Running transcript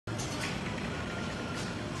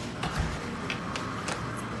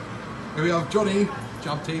Here we have Johnny,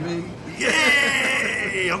 Jab TV.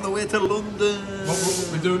 Yay! On the way to London. What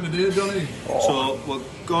are we doing today, Johnny? So we're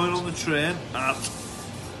going on the train at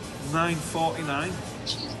 9:49.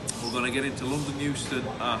 We're going to get into London Euston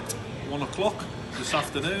at 1 o'clock this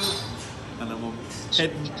afternoon, and then we're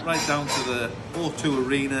heading right down to the O2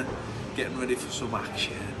 Arena, getting ready for some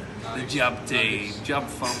action. The Jab team, Jab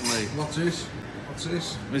family. What's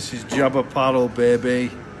this? This is Jab Apparel,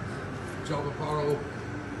 baby. Jab Apparel.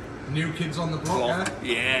 New kids on the block,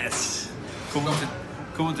 Yes.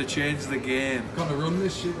 Coming to change the game. Gonna run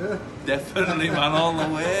this shit, yeah? Definitely, man, all the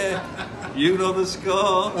way. You know the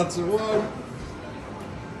score. That's a one.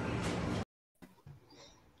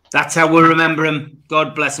 That's how we'll remember him.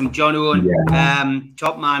 God bless him. John Owen,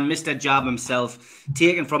 top man, Mr. Jab himself,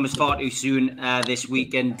 taken from us far too soon this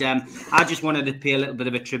week. And I just wanted to pay a little bit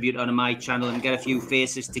of a tribute on my channel and get a few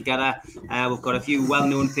faces together. We've got a few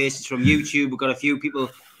well-known faces from YouTube. We've got a few people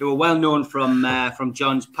who are well-known from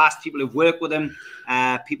John's past, people who've worked with him,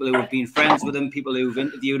 people who have been friends with him, people who've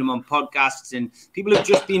interviewed him on podcasts, and people who've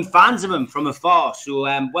just been fans of him from afar. So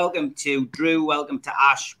welcome to Drew, welcome to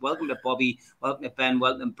Ash, welcome to Bobby, welcome to Ben,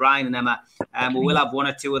 welcome to Brian and Emma. We will have one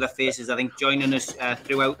or two other faces, I think, joining us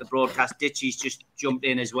throughout the broadcast. Ditchy's just jumped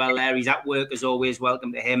in as well there. He's at work as always.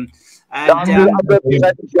 Welcome to him. And,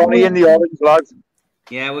 Johnny in the orange, lads.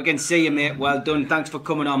 Yeah, we can see you, mate. Well done. Thanks for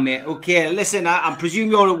coming on, mate. Okay, listen, I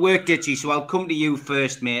presume you're at work, Ditchy, so I'll come to you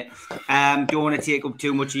first, mate. Don't want to take up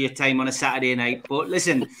too much of your time on a Saturday night. But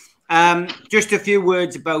listen, just a few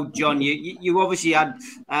words about John. You obviously had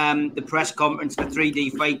the press conference for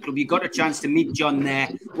 3D Fight Club. You got a chance to meet John there.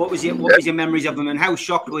 What was your memories of him, and how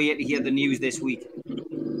shocked were you to hear the news this week?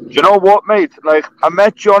 Do you know what, mate? Like, I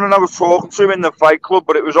met John and I was talking to him in the Fight Club,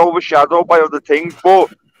 but it was overshadowed by other things.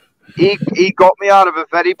 But he got me out of a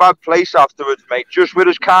very bad place afterwards, mate. Just with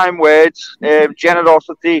his kind words,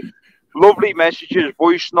 generosity, lovely messages,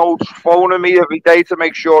 voice notes, phoning me every day to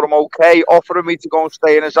make sure I'm okay, offering me to go and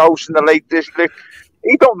stay in his house in the Lake District.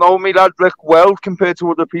 He don't know me, lad, like, well compared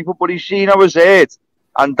to other people, but he's seen I was hurt.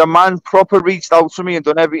 And the man proper reached out to me and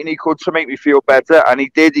done everything he could to make me feel better. And he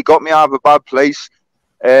did. He got me out of a bad place.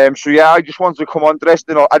 So, yeah, I just wanted to come on dressed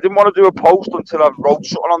in all. I didn't want to do a post until I wrote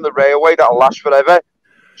something on the railway that'll last forever.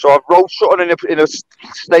 So I've wrote something in a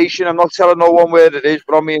station. I'm not telling no one where it is,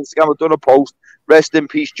 but on my Instagram I've done a post. Rest in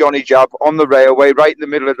peace, Johnny Jab, on the railway, right in the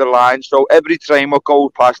middle of the line. So every train that goes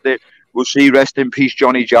past it will see rest in peace,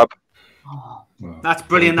 Johnny Jab. That's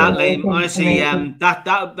brilliant, that, Liam. Honestly,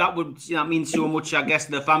 that would mean so much, I guess,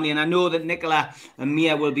 to the family. And I know that Nicola and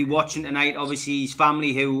Mia will be watching tonight. Obviously, his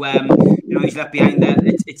family who he's left behind there.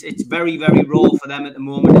 It's very, very raw for them at the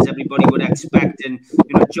moment, as everybody would expect. And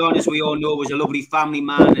John, as we all know, was a lovely family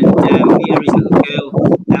man, and Mia, his little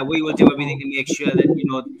girl. We will do everything to make sure that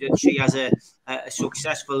that she has a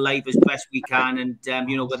successful life as best we can, and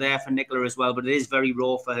we're there for Nicola as well. But it is very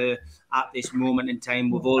raw for her at this moment in time.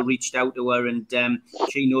 We've all reached out to her, and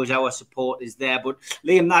she knows our support is there. But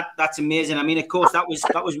Liam, that's amazing. I mean, of course, that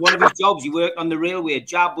was one of his jobs. He worked on the railway.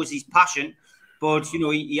 Jab was his passion. But,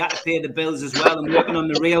 he had to pay the bills as well. And working on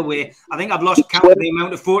the railway, I think I've lost count of the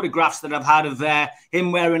amount of photographs that I've had of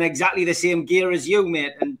him wearing exactly the same gear as you,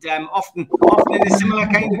 mate. And often in a similar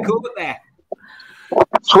kind of coat there.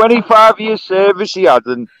 25 years service he had.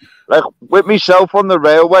 And, like, with myself on the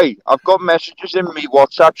railway, I've got messages in my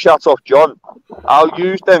WhatsApp chat off John. I'll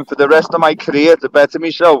use them for the rest of my career to better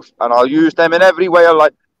myself. And I'll use them in every way I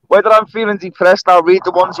like. Whether I'm feeling depressed, I'll read the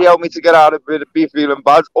ones he helped me to get out of it, be feeling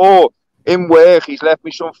bad. Or in work, he's left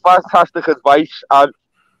me some fantastic advice, and do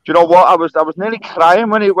you know what? I was nearly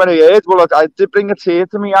crying when he heard. Well, I did bring a tear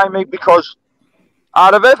to me eye, mate, because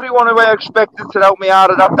out of everyone who I expected to help me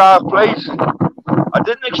out of that dark place, I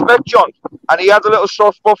didn't expect John, and he had a little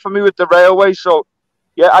soft spot for me with the railway. So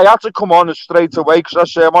yeah, I had to come on straight away because I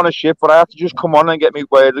say I'm on a ship, but I had to just come on and get me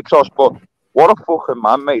word across. But what a fucking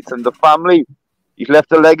man, mate, and the family. He's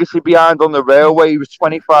left a legacy behind on the railway. He was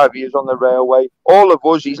 25 years on the railway. All of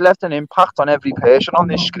us, he's left an impact on every person on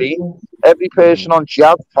this screen, every person on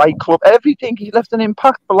Jab, Fight Club, everything. He's left an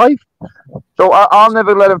impact for life. So I'll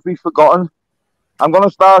never let him be forgotten. I'm going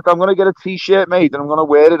to get a T-shirt made, and I'm going to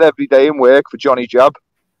wear it every day in work for Johnny Jab.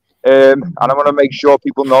 And I'm going to make sure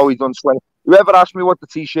people know he's done 20. Whoever asks me what the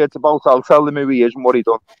T-shirt's about, I'll tell them who he is and what he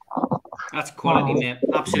done. That's quality, mate.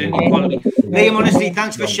 Absolutely quality. Liam, honestly,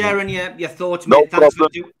 thanks for sharing your thoughts, mate. No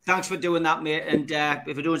thanks for doing that, mate. And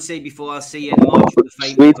if I don't see you before, I'll see you in March for the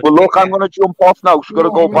fight. Sweet. Well, look, I'm going to jump off now. She's got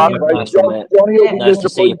to go back. Right?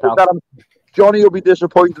 Johnny will be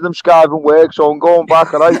disappointed I'm skiving work, so I'm going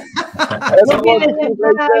back, all right?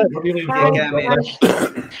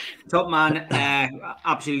 Top man,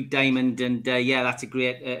 absolute diamond, and yeah, that's a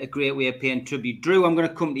great way of paying tribute. Drew, I'm going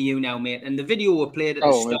to come to you now, mate. And the video we played at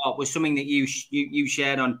the start was something that you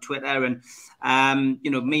shared on Twitter, and you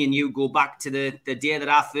know, me and you go back to the day that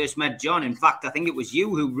I first met John. In fact, I think it was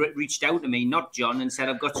you who reached out to me, not John, and said,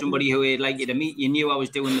 "I've got somebody who would like you to meet." You knew I was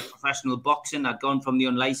doing the professional boxing. I'd gone from the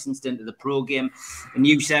unlicensed into the pro game, and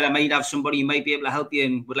you said I might have somebody who might be able to help you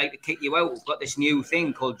and would like to kick you out. We've got this new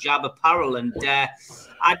thing called Jab Apparel, and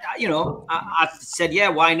I said, yeah,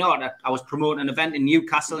 why not? I was promoting an event in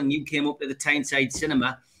Newcastle, and you came up to the Tyneside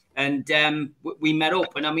Cinema, and we met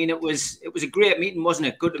up. And I mean, it was a great meeting, wasn't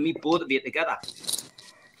it? Good to meet both of you together.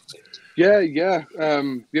 Yeah.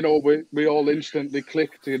 You know, we all instantly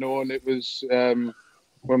clicked, you know, and it was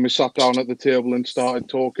when we sat down at the table and started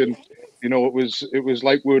talking, you know, it was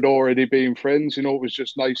like we'd already been friends. You know, it was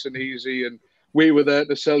just nice and easy, and we were there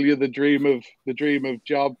to sell you the dream of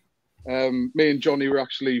Jab. Me and Johnny were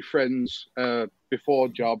actually friends before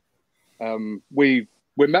Jab. We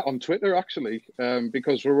met on Twitter actually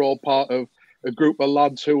because we're all part of a group of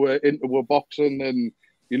lads who were into boxing, and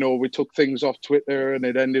you know, we took things off Twitter and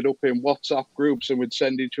it ended up in WhatsApp groups, and we'd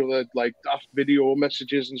send each other like daft video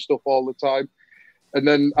messages and stuff all the time. And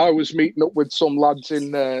then I was meeting up with some lads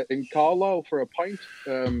in Carlisle for a pint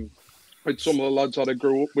with some of the lads that I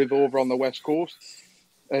grew up with over on the West Coast.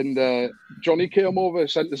 And Johnny came over,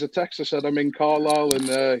 sent us a text. I said, I'm in Carlisle.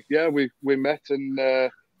 And yeah, we met, and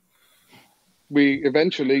we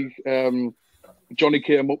eventually, Johnny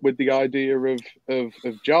came up with the idea of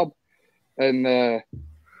Jab. And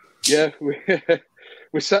yeah,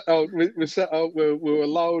 we set out, we were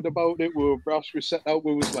loud about it, we were brash, we set out,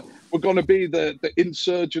 we was like, we're going to be the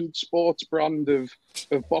insurgent sports brand of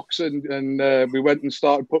boxing. And we went and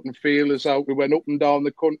started putting feelers out. We went up and down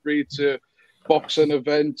the country to boxing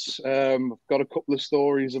events. I've got a couple of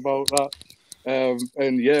stories about that.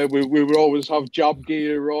 And yeah, we would always have Jab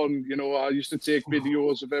gear on. You know, I used to take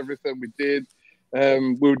videos of everything we did.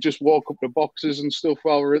 We would just walk up to boxes and stuff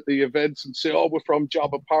while we're at the events and say, "Oh, we're from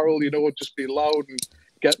Jab Apparel," you know, just be loud and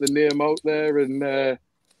get the name out there. And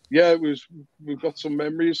yeah, we've got some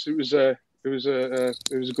memories. It was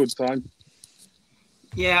a good time.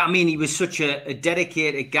 Yeah, I mean, he was such a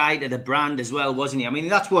dedicated guy to the brand as well, wasn't he? I mean,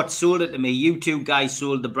 that's what sold it to me. You two guys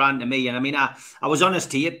sold the brand to me. And I mean, I was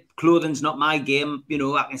honest to you, clothing's not my game. You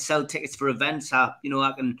know, I can sell tickets for events. I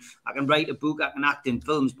can write a book, I can act in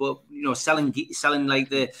films, but you know, selling like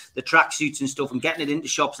the tracksuits and stuff and getting it into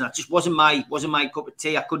shops, and that just wasn't my cup of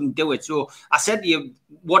tea. I couldn't do it. So I said to you,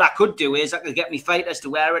 what I could do is I could get me fighters to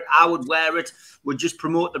wear it. I would wear it, would just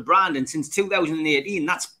promote the brand. And since 2018,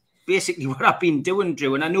 that's basically what I've been doing,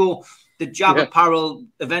 Drew. And I know the Jab Apparel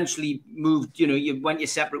eventually moved, you know, you went your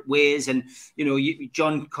separate ways, and, you know,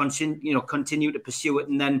 John continued to pursue it,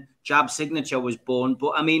 and then Jab Signature was born.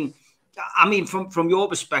 But I mean, from your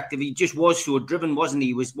perspective, he just was so driven, wasn't he?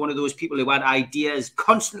 He was one of those people who had ideas,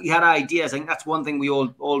 constantly had ideas. I think that's one thing we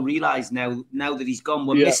all realize now that he's gone.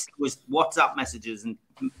 What missed was WhatsApp messages. And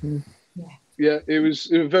yeah, he was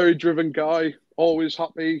a very driven guy, always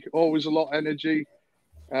happy, always a lot of energy.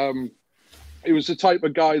 He was the type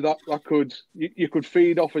of guy that you could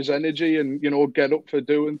feed off his energy and, you know, get up for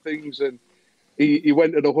doing things. And he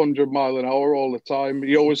went at 100 mile an hour all the time.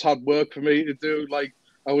 He always had work for me to do. Like,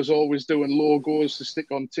 I was always doing logos to stick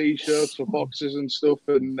on T-shirts for boxes and stuff.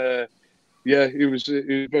 And yeah, he was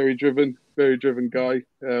a very driven guy.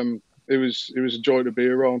 It was a joy to be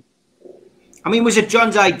around. I mean, was it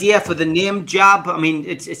John's idea for the name Jab? I mean,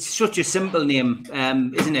 it's such a simple name,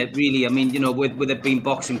 isn't it, really? I mean, you know, with it being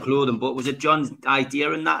boxing clothing, but was it John's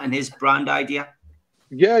idea in that and his brand idea?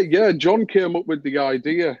 Yeah, John came up with the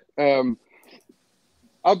idea.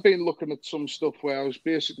 I've been looking at some stuff where I was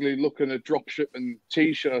basically looking at drop shipping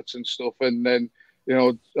T-shirts and stuff, and then, you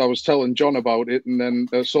know, I was telling John about it, and then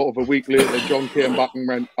sort of a week later, John came back and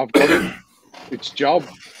went, "I've got it. It's Jab."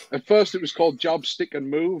 At first, it was called Jab Stick and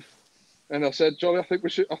Move. And I said, Johnny, I think we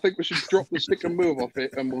should drop the stick and move off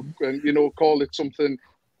it, and we'll, you know, call it something,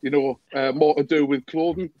 you know, more to do with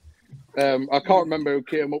clothing. I can't remember who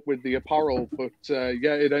came up with the apparel, but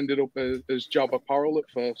yeah, it ended up as Jab Apparel at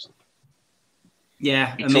first.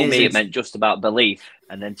 Yeah, he told me it meant just about belief,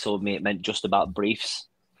 and then told me it meant just about briefs.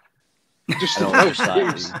 Just about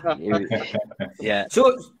briefs. Yeah.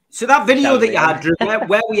 So that video that you had, Drew,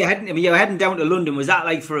 where were you heading? You were heading down to London. Was that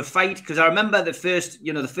like for a fight? Because I remember the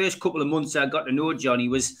first couple of months I got to know John, he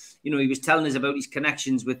was telling us about his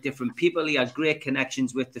connections with different people. He had great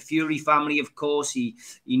connections with the Fury family, of course. He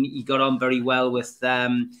got on very well with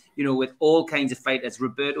with all kinds of fighters.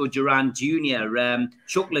 Roberto Duran Jr.,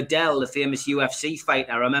 Chuck Liddell, the famous UFC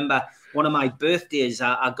fighter. I remember one of my birthdays,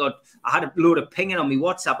 I had a load of pinging on my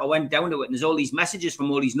WhatsApp. I went down to it, and there's all these messages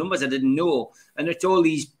from all these numbers I didn't know, and it's all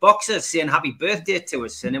these boxers saying happy birthday to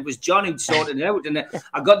us, and it was John who'd sorted it out, and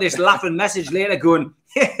I got this laughing message later going,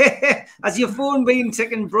 has your phone been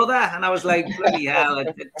ticking, brother? And I was like, bloody hell,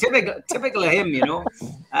 typical of him, you know.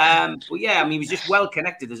 But yeah, I mean, he was just well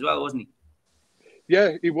connected as well, wasn't he?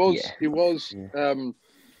 Yeah, he was. Yeah. He was. Yeah.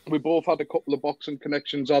 We both had a couple of boxing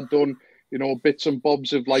connections. I'd done, you know, bits and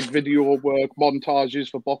bobs of like video work, montages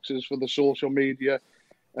for boxers for the social media.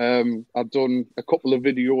 I'd done a couple of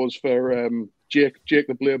videos for Jake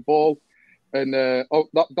the Blade Ball. And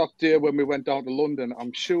that day when we went down to London,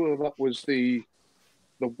 I'm sure that was the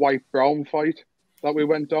White Brown fight that we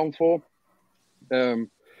went down for. And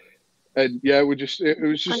yeah, it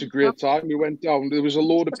was just a great time. We went down. There was a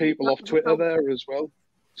load of people off Twitter there as well.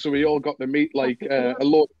 So we all got to meet like a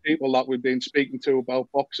lot of people that we've been speaking to about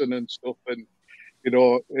boxing and stuff. And, you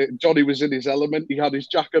know, Johnny was in his element. He had his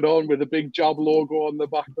jacket on with a big Jab logo on the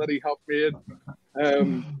back that he had made.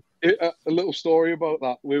 A little story about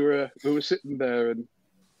that. We were sitting there and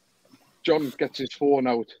John gets his phone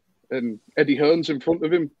out and Eddie Hearn's in front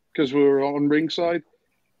of him because we were on ringside.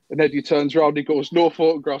 And Eddie turns around, he goes, "No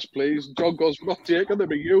photographs, please." And John goes, "I'm not taking them,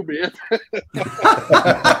 are you, mate?"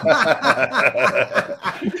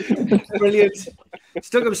 Brilliant.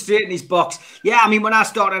 Stuck him straight in his box. Yeah, I mean, when I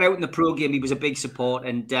started out in the pro game, he was a big support.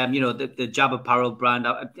 And, you know, the Jab apparel brand,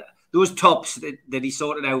 those tops that he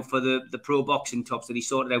sorted out for the pro boxing tops that he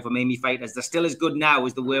sorted out for Mamie fighters, they're still as good now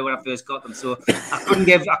as they were when I first got them. So I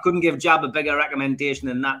couldn't give Jab a bigger recommendation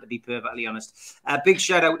than that, to be perfectly honest. Big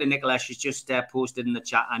shout out to Nicola. She's just posted in the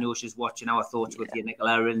chat. I know she's watching our thoughts with you,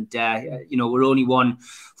 Nicola. And you know, we're only one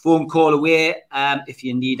phone call away. If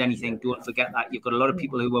you need anything, don't forget that you've got a lot of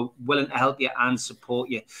people who are willing to help you and support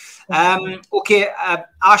you. Okay,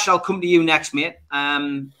 Ash, I'll come to you next, mate.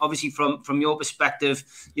 Obviously, from your perspective,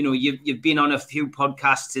 you know, you've been on a few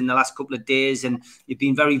podcasts in the last couple of days, and you've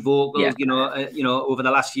been very vocal. Yeah. You know, over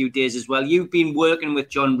the last few days as well. You've been working with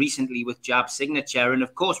John recently with Jab Signature, and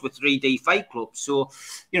of course with 3D Fight Club. So,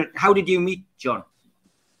 you know, how did you meet John?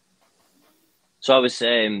 So I was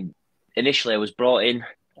initially I was brought in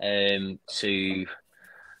to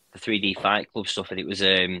the 3D Fight Club stuff, and it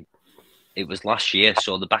was last year,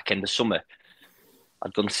 so the back end of summer.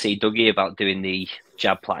 I'd gone to see Dougie about doing the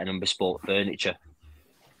Jab Platinum Bespoke furniture.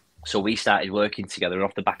 So we started working together, and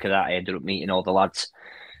off the back of that, I ended up meeting all the lads.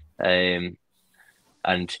 And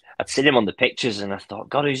I'd seen him on the pictures, and I thought,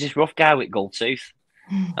 God, who's this rough guy with gold tooth?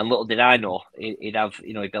 And little did I know, he'd have,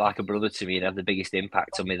 you know, he'd be like a brother to me. He'd have the biggest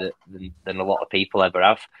impact on me than a lot of people ever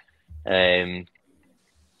have.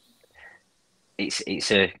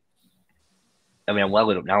 It's a, I mean, I'm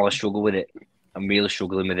welling up now. I struggle with it. I'm really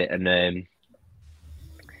struggling with it, and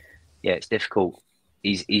yeah, it's difficult.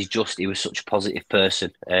 He was such a positive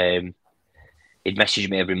person. He'd message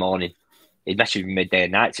me every morning. He'd message me midday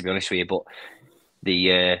and night, to be honest with you. But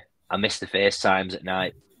I miss the FaceTimes at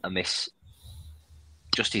night. I miss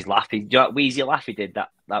just his laughing. You know that wheezy laugh he did,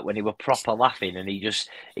 that when he were proper laughing and he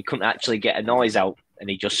couldn't actually get a noise out and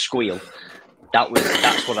he just squealed. That's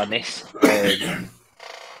what I miss.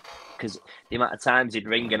 Because the amount of times he'd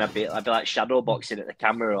ring and I'd be like shadow boxing at the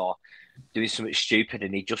camera or doing something stupid,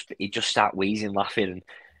 and he'd just start wheezing laughing, and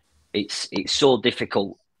it's so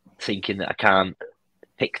difficult thinking that I can't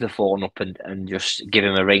pick the phone up and just give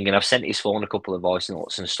him a ring. And I've sent his phone a couple of voice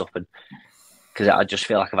notes and stuff, and because I just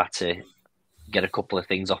feel like I've had to get a couple of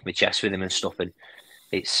things off my chest with him and stuff, and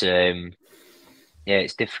it's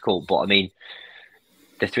it's difficult. But I mean,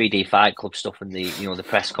 the 3D Fight Club stuff and the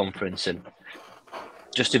press conference, and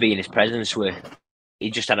just to be in his presence, where he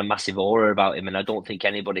just had a massive aura about him, and I don't think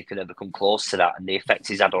anybody could ever come close to that, and the effect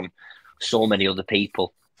he's had on so many other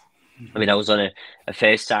people. I mean, I was on a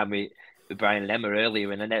FaceTime with Brian and Emma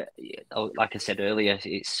earlier, and like I said earlier,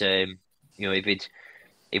 it's if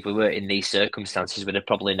we weren't in these circumstances, we'd have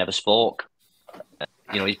probably never spoke.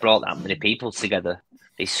 He's brought that many people together.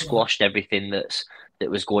 He's squashed everything that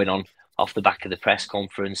was going on off the back of the press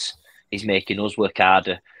conference. He's making us work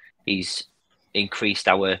harder. He's increased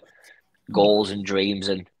our goals and dreams,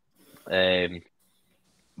 and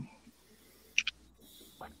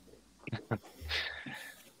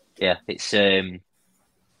it's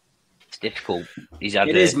difficult. He's had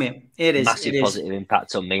a massive positive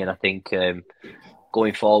impact on me, and I think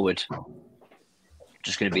going forward,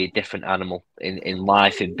 just going to be a different animal in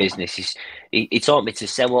life, in business. He taught me to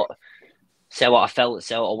say what I felt,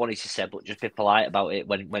 say what I wanted to say, but just be polite about it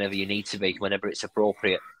whenever you need to be, whenever it's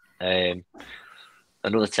appropriate.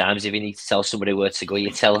 And other times, if you need to tell somebody where to go, you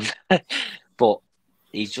tell them. But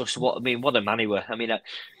he's just what a man he were. I mean,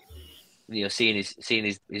 you know, seeing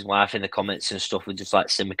his wife in the comments and stuff, would just like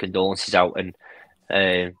send my condolences out. And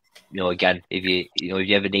you know, again, if you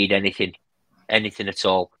ever need anything at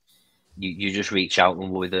all, you just reach out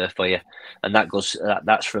and we'll be there for you. And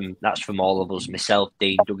that's from all of us, myself,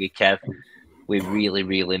 Dean, Dougie, Kev. We really,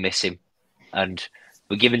 really miss him, and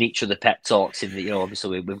we're giving each other pep talks. In the, you know,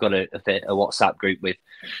 obviously we've got a WhatsApp group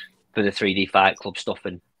for the 3D Fight Club stuff,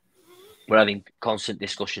 and we're having constant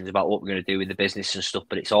discussions about what we're going to do with the business and stuff.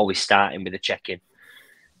 But it's always starting with a check-in.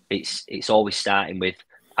 It's always starting with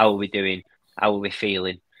how are we doing, how are we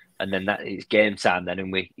feeling, and then that it's game time then.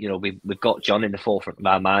 And we've got John in the forefront of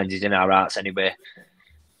our minds. He's in our hearts anyway,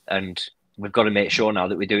 and we've got to make sure now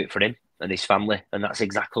that we do it for him and his family. And that's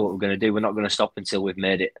exactly what we're going to do. We're not going to stop until we've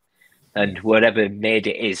made it, and wherever made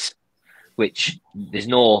it is, which there's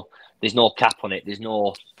no cap on it. There's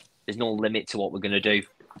no limit to what we're going to do.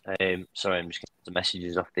 Sorry, I'm just getting the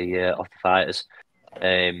messages off the fighters.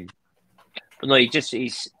 But no,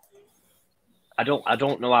 he's. I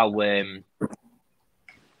don't know how. When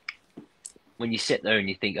you sit there and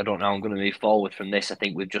you think, I don't know how I'm going to move forward from this. I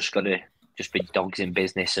think we've just got to be dogs in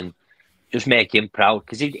business and just make him proud,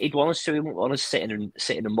 because he'd want us to. He wouldn't want us sitting and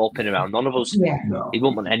moping around. None of us. Yeah. No. He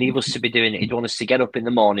wouldn't want any of us to be doing it. He'd want us to get up in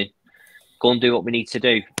the morning, go and do what we need to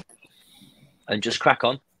do, and just crack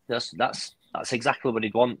on. That's exactly what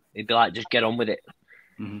he'd want. He'd be like, just get on with it.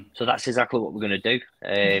 Mm-hmm. So that's exactly what we're going to do.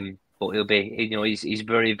 But he'll be, you know, he's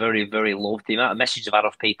very, very, very loved. The amount of messages I've had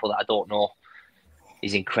off people that I don't know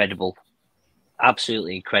is incredible.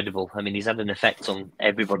 Absolutely incredible. I mean, he's had an effect on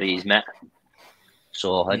everybody he's met.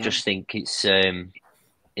 So I just think he's a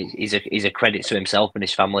credit to himself and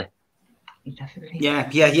his family.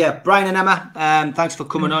 Yeah. Brian and Emma, thanks for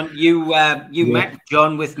coming on. You met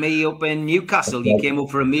John with me up in Newcastle. You came up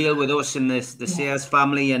for a meal with us and the Sayers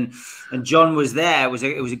family, and John was there.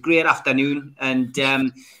 It was a great afternoon, and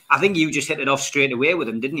I think you just hit it off straight away with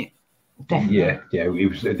him, didn't you? Definitely. Yeah. He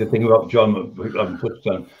was, the thing about John, I haven't touched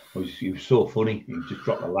on, he was so funny. He just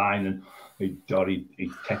dropped a line and he'd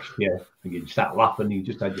text you and you'd start laughing. He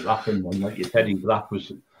just had you laughing, and like you said, his laugh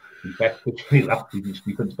was infectious. He laughed.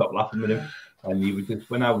 You couldn't stop laughing with him. And he would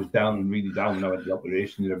just, when I was down and really down, when I had the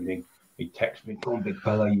operation and everything, he'd text me, "Come on, big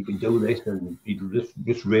fella, you can do this," and he'd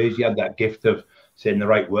just raise. He had that gift of saying the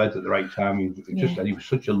right words at the right time. He was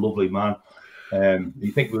such a lovely man.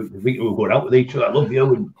 You think we were going out with each other? "I love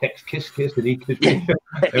you," and text, kiss, and he kissed me.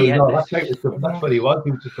 That type of stuff. That's what he was.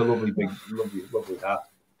 He was just a lovely heart.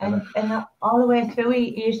 And all the way through,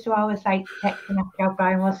 he used to always like texting after how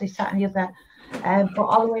Brian was this, that, and the other. But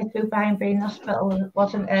all the way through Brian being in hospital, it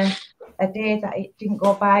wasn't a day that it didn't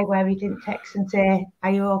go by where he didn't text and say,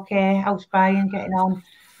 "Are you okay? How's Brian getting on?"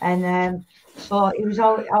 And so he was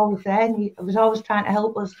always there, and he was always trying to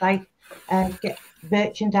help us, like get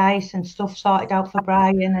merchandise and stuff sorted out for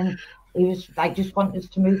Brian, and he was like just wanted us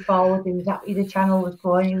to move forward. He was happy the channel was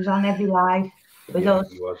going. He was on every live with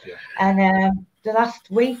us. He was, yeah. And the last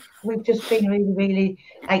week we've just been really, really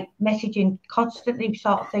like messaging constantly,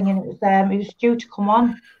 sort of thing. And it was due to come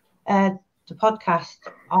on the podcast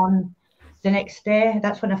on the next day.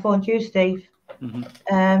 That's when I phoned you, Steve.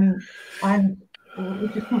 Mm-hmm. And we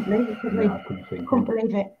just couldn't believe it. Couldn't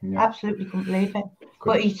believe it. Yeah. Absolutely couldn't believe it.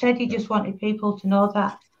 But he said he just wanted people to know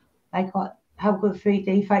that, like how good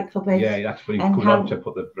 3D Fight Club is. Yeah, that's when he come on to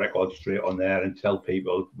put the record straight on there and tell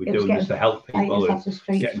people we're doing this to help people, and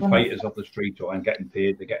getting fighters off the street and getting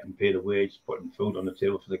paid. They're getting paid a wage, putting food on the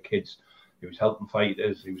table for the kids. He was helping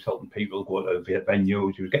fighters. He was helping people go to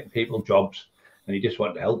venues. He was getting people jobs, and he just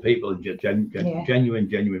wanted to help people. And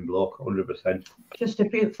genuine bloke, 100%. Just a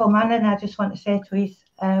beautiful man, and I just want to say to his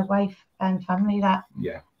wife and family that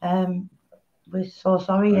we're so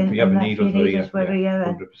sorry. And if you ever need us, we're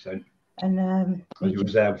here. 100%. And he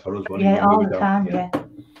was there for us. All the time.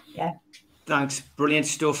 Yeah. Thanks, brilliant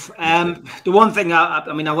stuff. The one thing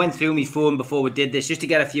I went through my phone before we did this just to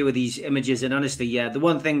get a few of these images, and honestly, the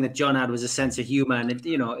one thing that John had was a sense of humour, and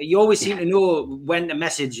you always seem to know when to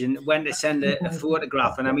message and when to send a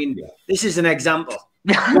photograph. And I mean, this is an example.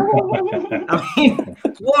 I mean,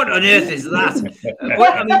 what on earth is that?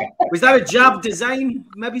 Was that a jab design?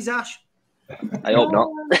 Maybe, Zash? I hope not.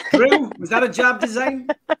 Drew, was that a jab design?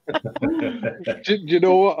 Do you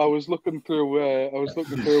know what? I was looking through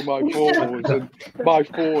my photos, and my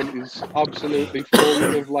phone is absolutely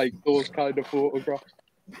full of like those kind of photographs.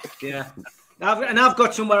 Yeah. I've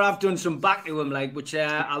got somewhere I've done some back to him, like, which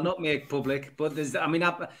I'll not make public. But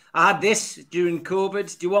I had this during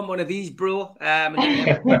COVID. Do you want one of these, bro? And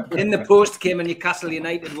in the post came a Newcastle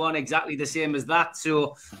United one, exactly the same as that.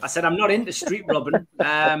 So I said I'm not into street robbing,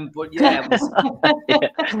 but yeah, it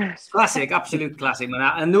was classic, absolute classic, man.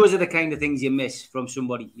 And those are the kind of things you miss from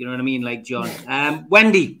somebody. You know what I mean, like John.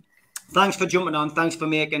 Wendy, thanks for jumping on. Thanks for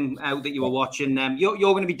making out that you were watching. You're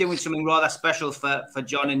going to be doing something rather special for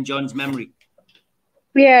John and John's memory.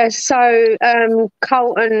 Yeah, so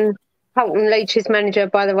Colton Leach's manager,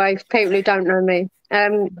 by the way, for people who don't know me.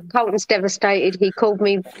 Colton's devastated. He called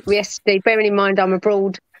me yesterday, bearing in mind I'm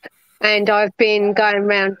abroad, and I've been going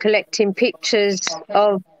around collecting pictures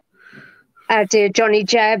of our dear Johnny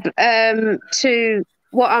Jab to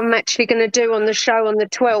what I'm actually going to do on the show on the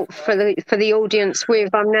 12th for the audience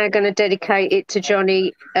with. I'm now going to dedicate it to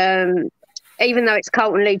Johnny. Even though it's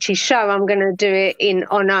Colton Leach's show, I'm going to do it in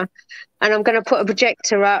honour. And I'm going to put a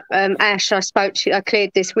projector up. Ash, I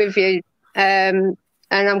cleared this with you. And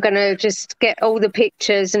I'm going to just get all the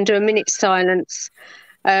pictures and do a minute's silence.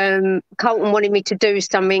 Colton wanted me to do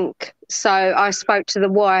something, so I spoke to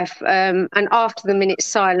the wife. And after the minute's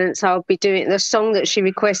silence, I'll be doing the song that she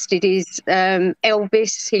requested is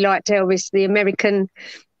Elvis. He liked Elvis, the American.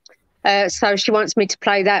 So she wants me to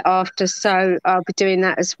play that after, so I'll be doing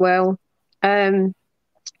that as well.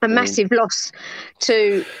 A massive loss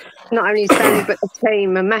to not only his family but the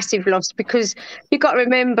team, a massive loss, because you've got to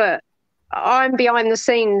remember I'm behind the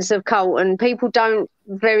scenes of Colton. People don't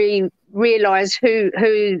very realise who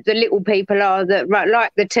the little people are that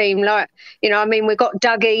like the team, like, you know, I mean, we've got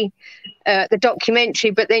Dougie, the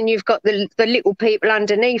documentary, but then you've got the little people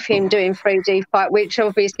underneath him doing 3D fight, which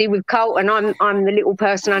obviously with Colton, I'm the little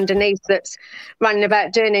person underneath that's running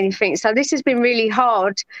about doing anything. So this has been really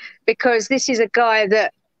hard, because this is a guy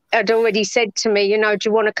that had already said to me, you know, do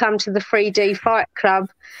you want to come to the 3D Fight Club?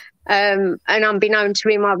 And unbeknown to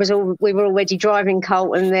him, we were already driving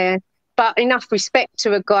Colton there. But enough respect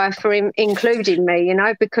to a guy for him including me, you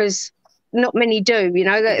know, because not many do, you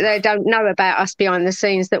know, they don't know about us behind the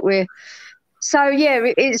scenes that we're. So, yeah,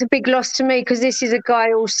 it's a big loss to me, because this is a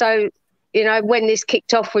guy also, you know, when this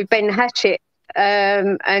kicked off with Ben Hatchett,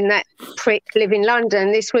 and that prick live in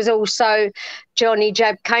London, this was also Johnny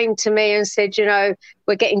Jab came to me and said, you know,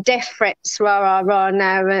 we're getting death threats, rah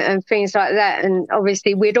now, and things like that. And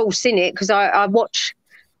obviously we'd all seen it, because I watch,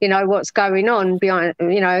 you know, what's going on behind,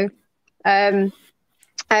 you know, and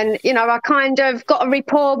you know, I kind of got a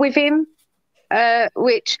rapport with him,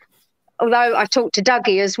 which, although I talked to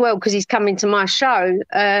Dougie as well, because he's coming to my show,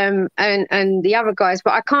 and the other guys,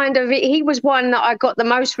 but he was one that I got the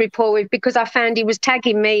most rapport with, because I found he was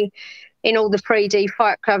tagging me in all the 3D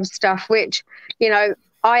Fight Club stuff, which, you know,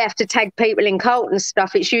 I have to tag people in Colton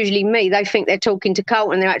stuff. It's usually me. They think they're talking to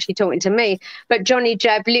Colton, they're actually talking to me. But Johnny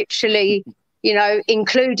Jab literally, you know,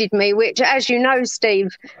 included me, which, as you know,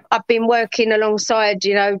 Steve, I've been working alongside,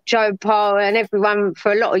 you know, Joe Parr and everyone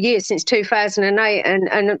for a lot of years, since 2008,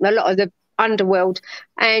 and a lot of the underworld.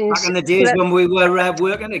 And back in the days when we were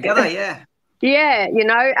working together, yeah. Yeah, you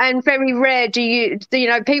know, and very rare do you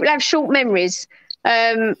know, people have short memories,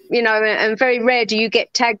 you know, and very rare do you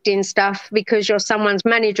get tagged in stuff because you're someone's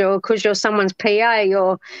manager or because you're someone's PA,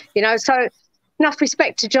 or, you know, so enough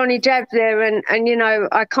respect to Johnny Jab there. And you know,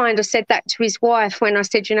 I kind of said that to his wife when I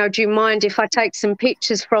said, you know, do you mind if I take some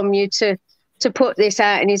pictures from you to put this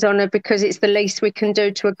out in his honour, because it's the least we can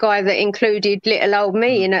do to a guy that included little old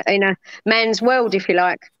me in a man's world, if you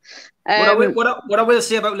like. What I will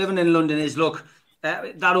say about living in London is, look,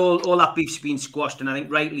 that all that beef's been squashed, and I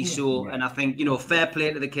think rightly so. And I think, you know, fair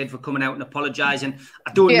play to the kid for coming out and apologising.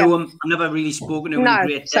 I don't know him. I've never really spoken to him in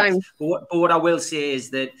great depth. But what I will say is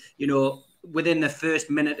that, you know, within the first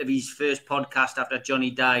minute of his first podcast after Johnny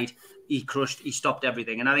died, he stopped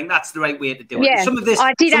everything. And I think that's the right way to do it. Yeah,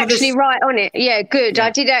 I did actually write on it. Yeah, good. Yeah. I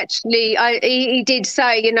did actually, he did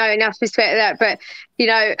say, you know, enough respect to that. But, you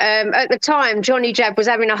know, at the time, Johnny Jab was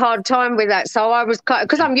having a hard time with that. So I was,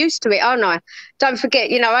 because I'm used to it, aren't I? Don't forget,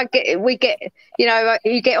 you know, you know,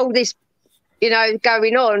 you get all this, you know,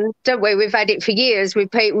 going on, don't we? We've had it for years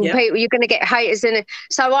with people. Yeah. People, you're going to get haters in it.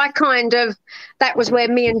 So I kind of, that was where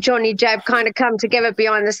me and Johnny Jab kind of come together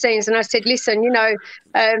behind the scenes. And I said, listen, you know,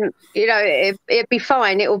 it'd be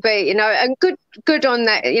fine. It'll be, you know, and good on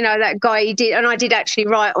that, you know, that guy, he did. And I did actually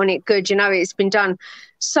write on it. Good, you know, it's been done.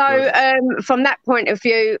 So from that point of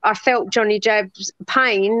view, I felt Johnny Jab's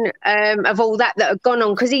pain of all that had gone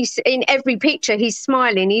on, because he's in every picture, he's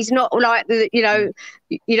smiling. He's not like, you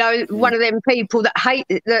know, one of them people that hate,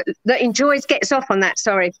 that enjoys, gets off on that,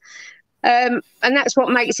 sorry. And that's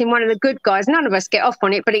what makes him one of the good guys. None of us get off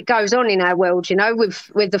on it, but it goes on in our world, you know, with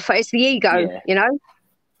it's the ego, you know.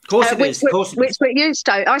 Of course it is. Of course Which with you,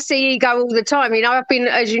 Steve, I see ego all the time. You know, I've been,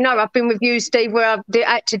 as you know, I've been with you, Steve, where I've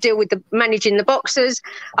had to deal with managing the boxers.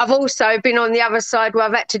 I've also been on the other side where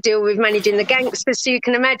I've had to deal with managing the gangsters. So you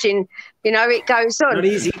can imagine, you know, it goes on. Not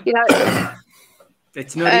easy. You know,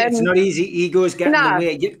 it's not easy. Egos get in the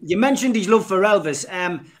way. You mentioned his love for Elvis.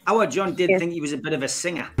 Our John did think he was a bit of a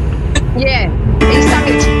singer. Yeah, he sang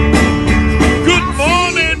it. Good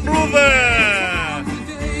morning, brother.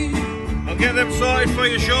 I'll get them sorted for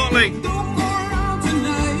you shortly.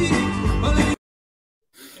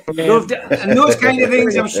 Loved it. And those kind of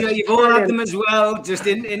things, I'm sure you've all had them as well, just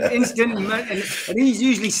in instant. And he's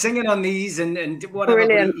usually singing on these and whatever.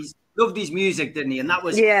 Brilliant. He's loved his music, didn't he? And that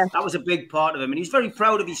was a big part of him. And he's very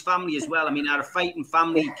proud of his family as well. I mean, had a fighting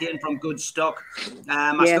family, came from good stock.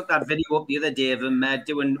 I stuck that video up the other day of him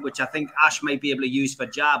doing, which I think Ash might be able to use for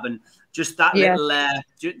Jab, and just that little,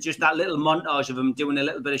 just that little montage of him doing a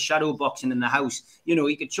little bit of shadow boxing in the house. You know,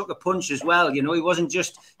 he could chuck a punch as well. You know, he wasn't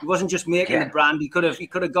just making the brand. He could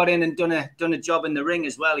have got in and done a job in the ring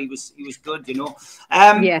as well. He was good. You know,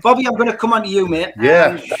 Bobby, I'm going to come on to you, mate.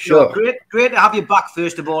 Yeah, sure. You know, great to have you back.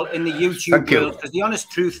 First of all, in the YouTube world, because the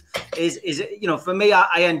honest truth is you know, for me,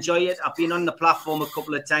 I enjoy it. I've been on the platform a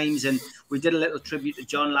couple of times, and we did a little tribute to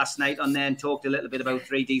John last night on there and talked a little bit about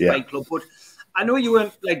 3D Fight Club, but I know you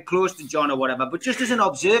weren't like close to John or whatever, but just as an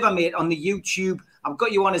observer, mate, on the YouTube, I've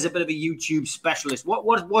got you on as a bit of a YouTube specialist.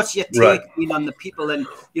 What's your take on the people and,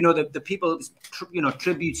 you know, the people's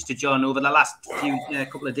tributes to John over the last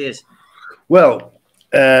couple of days? Well,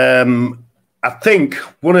 I think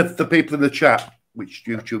one of the people in the chat, which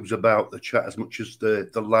YouTube's about the chat as much as the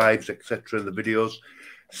lives, etc., the videos,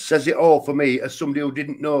 says it all for me as somebody who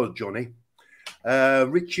didn't know Johnny.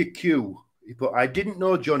 Richard Q. But I didn't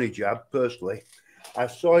know Johnny Jab personally. I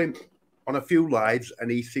saw him on a few lives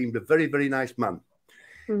and he seemed a very, very nice man.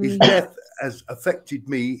 His death has affected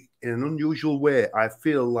me in an unusual way. I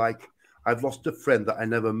feel like I've lost a friend that I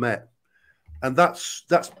never met. And that's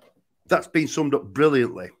been summed up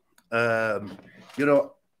brilliantly. You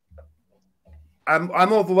know,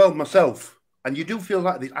 I'm overwhelmed myself. And you do feel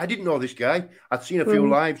like this. I didn't know this guy. I'd seen a few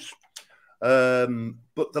lives.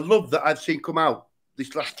 But the love that I've seen come out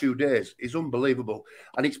this last few days is unbelievable,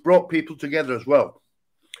 and it's brought people together as well.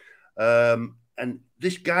 And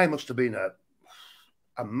this guy must have been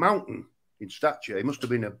a mountain in stature. He must have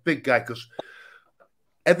been a big guy, because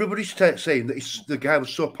everybody's saying that the guy was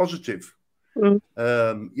so positive. You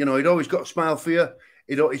know, he'd always got a smile for you.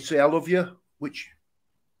 He'd always say, "I love you," which,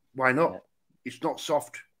 why not? It's not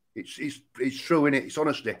soft. It's true, innit? It's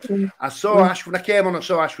honesty. I saw Ash when I came on. I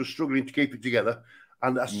saw Ash was struggling to keep it together.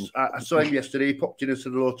 And I saw him yesterday. He popped in and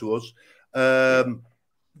said hello to us.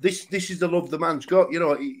 This is the love the man's got. You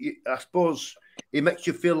know, I suppose he makes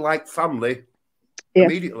you feel like family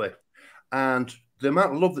immediately. And the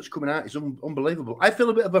amount of love that's coming out is unbelievable. I feel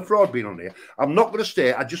a bit of a fraud being on here. I'm not going to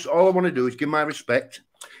stay. All I want to do is give my respect.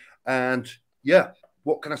 And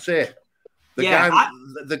what can I say?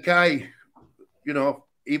 The guy, you know,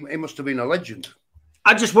 he must have been a legend.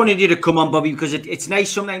 I just wanted you to come on, Bobby, because it's nice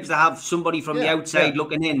sometimes to have somebody from the outside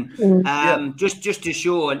looking in, just to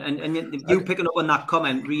show, and you picking up on that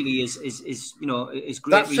comment really is you know, is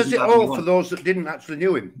great. That says it all for those that didn't actually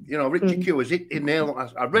knew him. You know, Richie Q is hit in nail.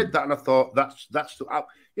 I read that and I thought that's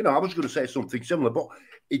you know, I was going to say something similar, but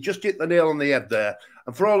he just hit the nail on the head there.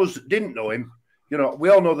 And for all us that didn't know him, you know, we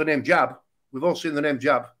all know the name Jab. We've all seen the name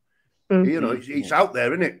Jab. You know, it's out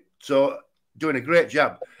there, isn't it? So doing a great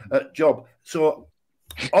job. So.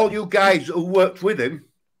 All you guys who worked with him,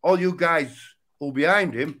 all you guys who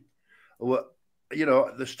behind him, you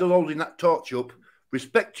know, they're still holding that torch up.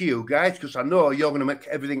 Respect to you guys, because I know you're going to make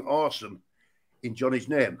everything awesome in Johnny's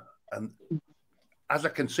name. And as I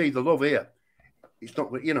can see, the love here, it's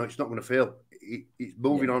not, you know, it's not going to fail. It's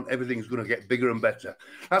moving on. Everything's going to get bigger and better.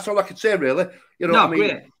 That's all I can say, really. You know, what I mean,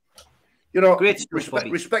 great. You know, great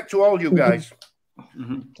respect to all you guys.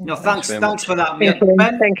 No, thanks for that, mate.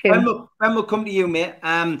 Thank you. Ben, we'll come to you, mate.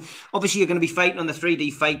 Obviously, you're going to be fighting on the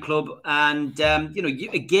 3D Fight Club, and you know,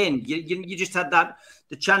 you just had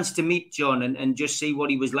the chance to meet John and just see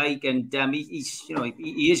what he was like, and he's, you know,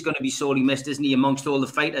 he is going to be sorely missed, isn't he, amongst all the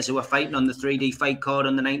fighters who are fighting on the 3D Fight card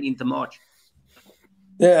on the 19th of March.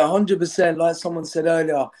 Yeah, 100%. Like someone said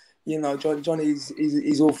earlier, you know,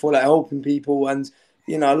 Johnny's all for like helping people, and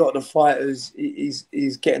you know, a lot of the fighters,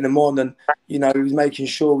 he's getting them on, and you know, he's making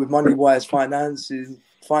sure with money-wise finances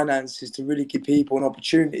to really give people an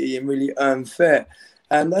opportunity and really earn fair.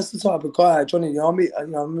 And that's the type of guy, Johnny. You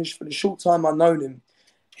know, for the short time I've known him,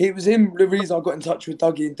 He was him the reason I got in touch with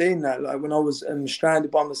Dougie and Dean. That like when I was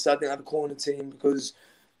stranded by myself, I didn't have a corner team because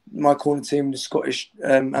my corner team, the Scottish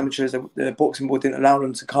amateurs, the boxing board didn't allow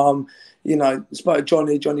them to come. You know, spoke to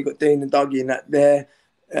Johnny. Johnny got Dean and Dougie and that there.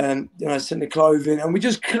 You know, sent the clothing, and we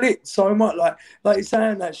just clicked so much. Like he's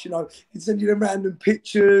saying that, you know, he'd send you them random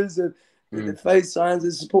pictures and the face signs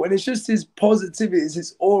and support, and it's just his positivity, it's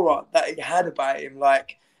his aura that he had about him.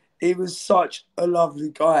 Like he was such a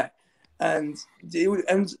lovely guy, and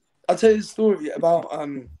I'll tell you a story about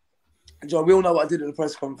John. We all know what I did at the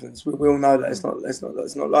press conference. We all know that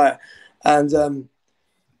it's not lie. And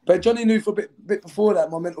but Johnny knew for a bit before that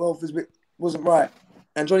my mental health wasn't right.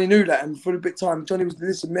 And Johnny knew that, and for a bit of time, Johnny was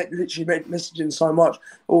literally messaging so much,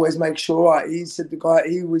 always make sure, right? He said,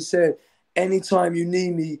 he always said, anytime you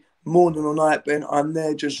need me, morning or night, Ben, I'm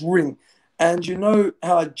there, just ring. And you know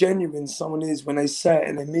how genuine someone is when they say it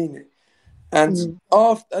and they mean it. And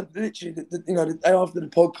after, literally, the day after the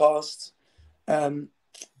podcast, you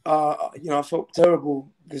know, I felt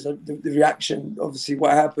terrible because of the reaction, obviously,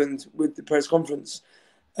 what happened with the press conference.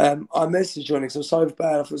 I messaged Johnny because I was so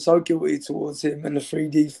bad. I felt so guilty towards him and the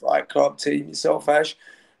 3D Fight Club team, yourself, Ash.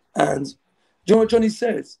 And do you know what Johnny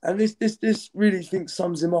says? And this really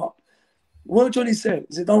sums him up. What Johnny said,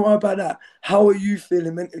 he said, don't worry about that. How are you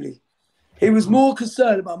feeling mentally? He was more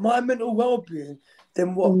concerned about my mental well-being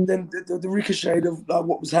than the ricochet of like,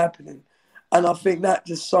 what was happening. And I think that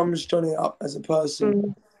just sums Johnny up as a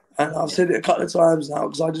person. And I've said it a couple of times now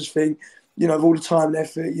because I just think, you know, of all the time and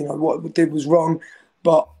effort, you know, what we did was wrong.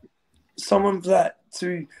 But someone that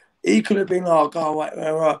he could have been like, oh, go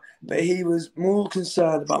away, but he was more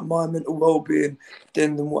concerned about my mental well-being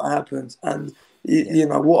than what happened. And, you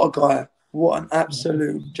know, what a guy. What an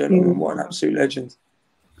absolute gentleman. What an absolute legend.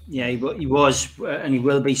 Yeah, he was, and he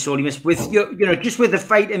will be sorely missed. With you know, just with the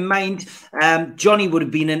fight in mind, Johnny would have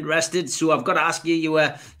been interested. So I've got to ask you: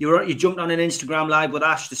 you jumped on an Instagram live with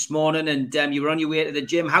Ash this morning, and you were on your way to the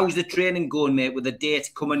gym. How's the training going, mate? With the date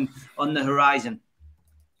coming on the horizon?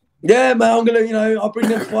 Yeah, man, I'm gonna, you know, I'll bring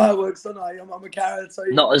them fireworks, don't I? I'm a carrot. So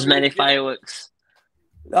not as many fireworks.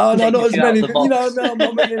 No, not as many. But, you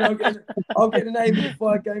know, I'll get the name of the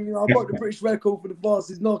fight game. You know, I broke the British record for the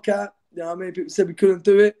fastest knockout. You know what I mean? People said we couldn't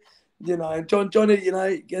do it. You know, and Johnny, you know,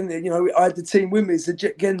 again, you know, I had the team with me. So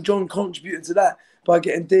again, John contributed to that by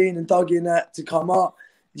getting Dean and Dougie and that to come up.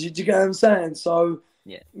 Do you get what I'm saying? So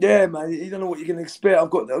yeah, man, you don't know what you're gonna expect. I've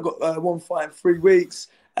got one fight in 3 weeks,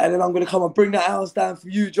 and then I'm gonna come and bring that house down for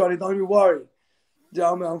you, Johnny. Don't even worry. You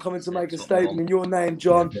know what I mean? I'm coming to make a statement in your name,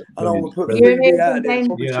 John, and I will put you out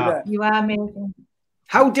there. You are amazing.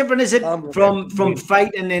 How different is it from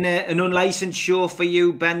fighting in an unlicensed show for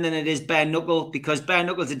you, Ben, than it is bare knuckle? Because bare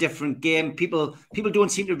knuckle is a different game. People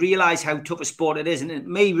don't seem to realise how tough a sport it is. And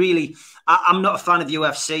me, really, I'm not a fan of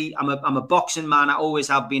UFC. I'm a boxing man. I always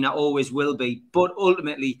have been. I always will be. But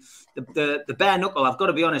ultimately, the bare knuckle, I've got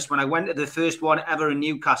to be honest, when I went to the first one ever in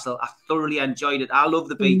Newcastle, I thoroughly enjoyed it. I love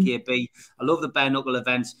the BKB. I love the bare knuckle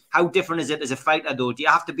events. How different is it as a fighter, though? Do you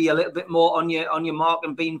have to be a little bit more on your mark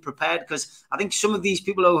and being prepared? Because I think some of these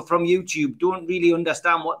people who are from YouTube don't really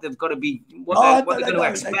understand what they've got to be, what they're going to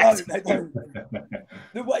expect. They don't.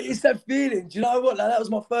 It's that feeling. Do you know what? Like, that was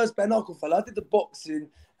my first bare knuckle fight. I did the boxing.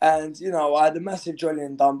 And, you know, I had a massive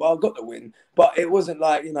adrenaline done, but I got the win. But it wasn't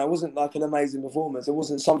like, you know, it wasn't like an amazing performance. It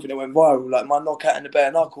wasn't something that went viral. Like my knockout in the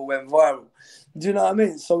bare knuckle went viral. Do you know what I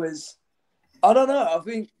mean? So I don't know. I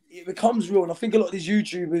think it becomes real. And I think a lot of these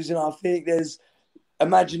YouTubers, you know, I think there's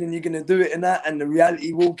imagining you're going to do it and that, and the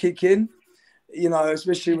reality will kick in. You know,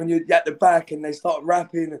 especially when you're at the back and they start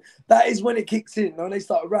rapping. That is when it kicks in. When they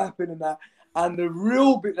start rapping and that. And the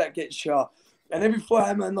real bit that gets you. And every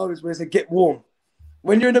fireman knows where they say, get warm.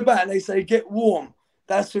 When you're in the back and they say, get warm,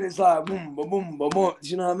 that's when it's like, boom, boom, boom, boom, boom. Do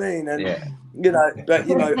you know what I mean? And, you know, but,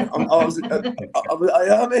 you know, I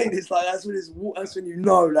mean, it's like, that's when you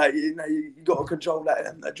know, like, you know, you got to control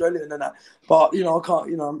that adrenaline and that. But, you know, I can't,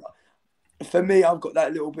 you know, for me, I've got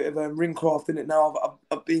that little bit of ring craft in it now.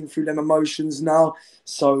 I've been through them emotions now.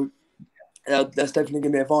 So that's definitely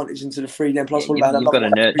going to be an advantage into the 3D. Plus, you've got to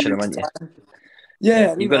nurture them, haven't you?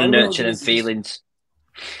 Yeah. You've got to nurture them feelings.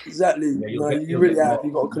 Exactly. You really have.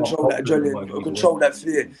 You've got to control that adrenaline. You've got to control that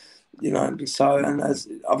fear. You know, so, and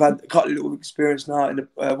I've had a couple of little experience now in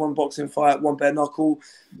one boxing fight, one bare knuckle.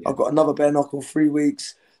 I've got another bare knuckle 3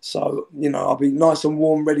 weeks. So, you know, I'll be nice and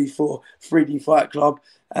warm, ready for 3D Fight Club.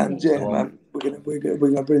 And yeah, man, we're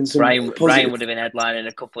gonna bring some. Brian positive. would have been headlining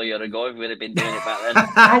a couple of years ago if we'd have been doing it back then.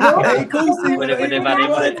 I know. Would have had him.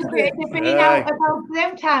 It'd been out about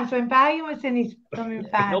them times when Brian was in his coming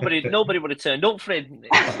fan. Nobody would have turned up for him.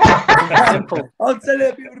 I'll tell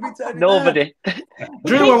you, people would be turning. Nobody.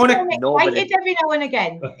 Drew, I want to. Nobody. Every now and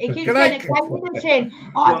again, he keeps getting excited and saying,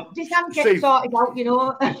 "Oh, this hand gets sorted out," you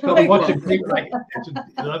know.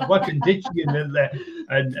 Watching Ditchy and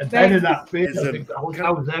Ben in that face.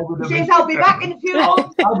 I was there with him. Says, "I'll be back in a few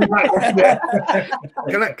months." I'll be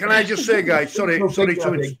back. Can I just say, guys? Sorry Go to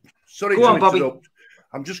on, Bobby. interrupt.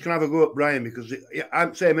 I'm just gonna have a go at Brian because I'm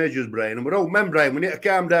the same age as Brian, and we're old men, Brian. We need to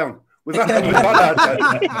calm down. We've had our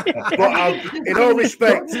time. But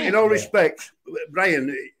in all respect,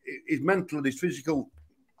 Brian, his mental and his physical,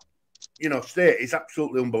 state is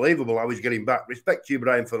absolutely unbelievable. How he's getting back. Respect to you,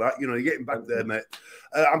 Brian, for that. You're getting back there, mate.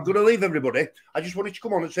 I'm going to leave everybody. I just wanted to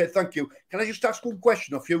come on and say thank you. Can I just ask one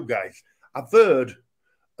question of you guys? I've heard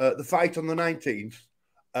the fight on the 19th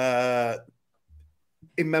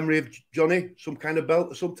in memory of Johnny, some kind of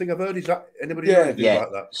belt or something. I've heard. Is that anybody know anything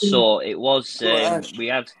like that? So it was. We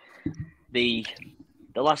had the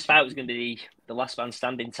last fight was going to be the last man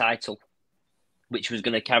standing title, which was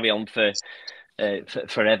going to carry on for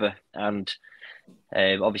forever. And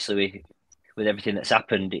obviously, with everything that's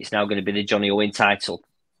happened, it's now going to be the Johnny Owen title.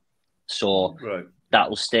 So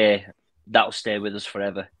that'll stay with us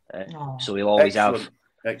forever. So he'll always have.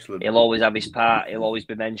 Excellent. He'll always have his part. He'll always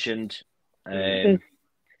be mentioned.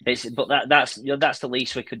 That's the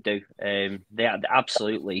least we could do. The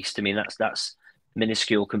absolute least. I mean, that's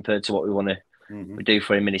minuscule compared to what we want to do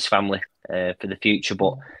for him and his family for the future.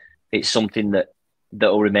 But it's something that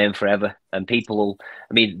will remain forever. And people will.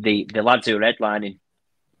 I mean, the lads who are headlining,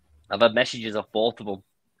 I've had messages off both of them,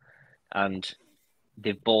 and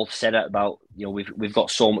they've both said it about we've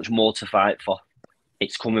got so much more to fight for.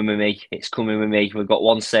 It's coming with me. It's coming with me. We've got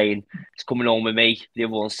one saying it's coming home with me. The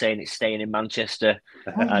other one saying it's staying in Manchester,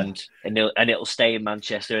 and it'll stay in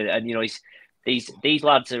Manchester. And these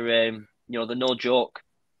lads are they're no joke.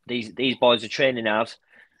 These boys are training hard.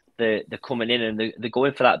 They're coming in and they're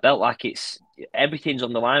going for that belt like everything's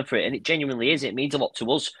on the line for it, and it genuinely is. It means a lot to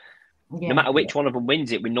us. Yeah. No matter which one of them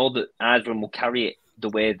wins it, we know that either of them will carry it the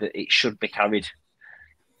way that it should be carried.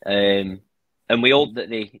 And we hope that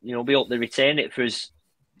they retain it for as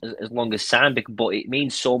long as time. But it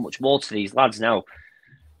means so much more to these lads now.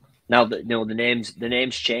 Now that the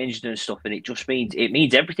names changed and stuff, and it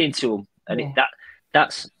means everything to them. And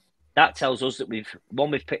that tells us that we've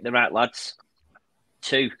picked the right lads.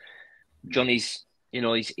 Two, Johnny's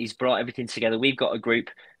he's brought everything together. We've got a group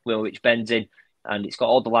which Ben's in, and it's got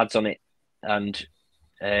all the lads on it. And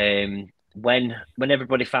when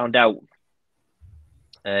everybody found out,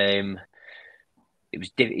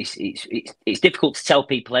 it's difficult to tell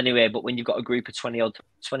people anyway, but when you've got a group of 20 odd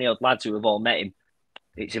lads who have all met him,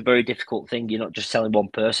 it's a very difficult thing. You're not just telling one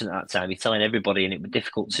person at that time, you're telling everybody, and it was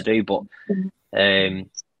difficult to do. But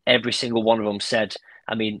every single one of them said,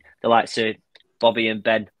 I mean, the likes of Bobby and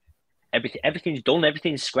Ben, everything's done,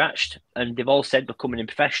 everything's scratched, and they've all said we're coming in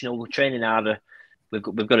professional, we're training harder, we've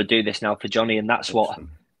got to do this now for Johnny, and that's what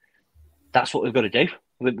we've got to do.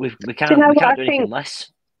 We can't do anything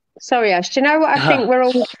less. Sorry, Ash. Do you know what I think we're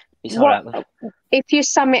all? It's all right. If you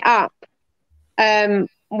sum it up,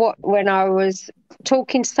 when I was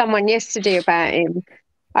talking to someone yesterday about him,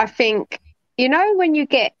 I think when you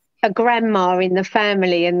get a grandma in the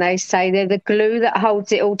family and they say they're the glue that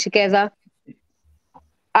holds it all together.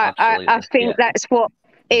 I think that's what.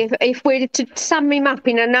 If we're to sum him up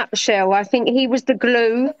in a nutshell, I think he was the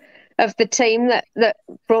glue of the team that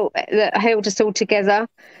held us all together,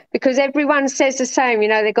 because everyone says the same.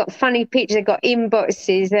 They've got funny pictures, they've got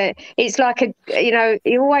inboxes. It's like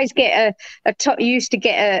you always get you used to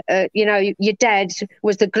get your dad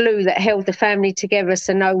was the glue that held the family together,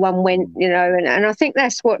 so no one went. And I think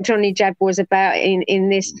that's what Johnny Jab was about in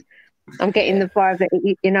this. I'm getting the vibe that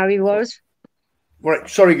he was. Right,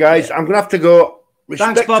 sorry guys, I'm gonna have to go.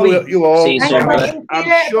 Respect Thanks, Bobby. To you all. See you soon,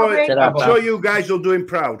 I'm sure you guys will do him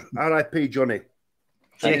proud. R.I.P. Johnny.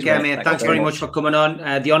 Take care, mate. Thanks very much for coming on.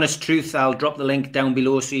 The Honest Truth, I'll drop the link down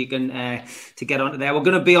below so you can to get onto there. We're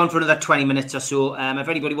going to be on for another 20 minutes or so. If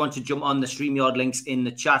anybody wants to jump on, the StreamYard links in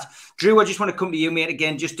the chat. Drew, I just want to come to you, mate,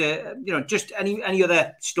 again, just any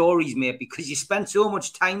other stories, mate, because you spent so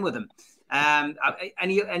much time with him.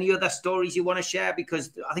 Any other stories you want to share?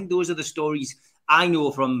 Because I think those are the stories I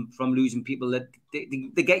know from losing people that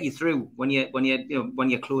they get you through when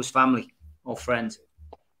you're close family or friends.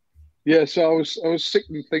 Yeah, so I was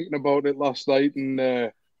sitting thinking about it last night, and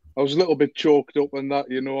I was a little bit choked up on that,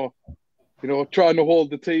 you know, trying to hold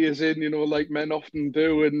the tears in, you know, like men often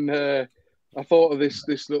do. And I thought of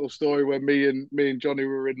this little story where me and Johnny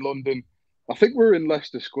were in London. I think we were in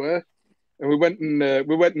Leicester Square, and we went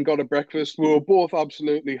and got a breakfast. We were both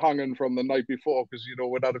absolutely hanging from the night before because, you know,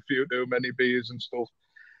 we'd had a few too many beers and stuff.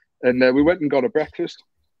 And we went and got a breakfast,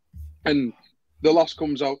 and the lass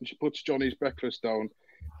comes out and she puts Johnny's breakfast down,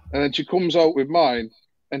 and then she comes out with mine,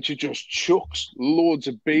 and she just chucks loads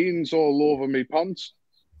of beans all over me pants.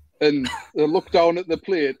 And I looked down at the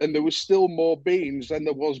plate, and there was still more beans than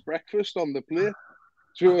there was breakfast on the plate.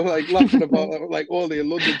 So we were like laughing about that. Like Ollie in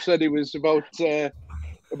London said, he was about 10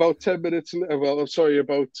 minutes. About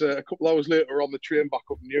a couple hours later on the train back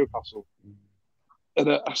up to Newcastle, and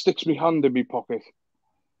I sticks my hand in my pocket,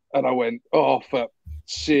 and I went, "Oh, for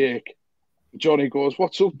sake!" Johnny goes,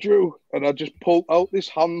 "What's up, Drew?" And I just pulled out this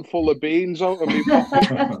handful of beans out of my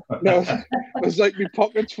pocket. It was like my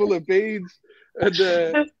pocket's full of beans. And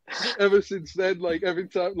ever since then, like every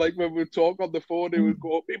time, like when we talk on the phone, he would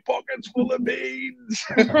go, "My pocket's full of beans."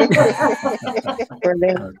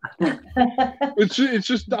 It's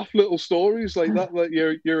just daft little stories like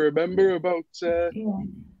that you remember about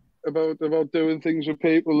doing things with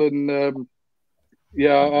people. And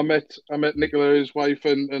I met Nicola, his wife,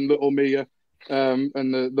 and little Mia, and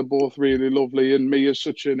they're both really lovely. And Mia's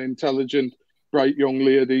such an intelligent, bright young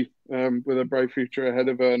lady with a bright future ahead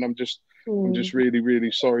of her. And I'm just really,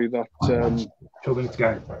 really sorry that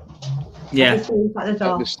yeah, this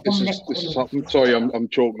has happened. Sorry, I'm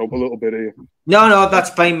choking up a little bit here. No,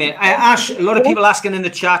 that's fine, mate. Ash, a lot of people asking in the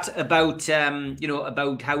chat about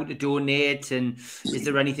about how to donate, and is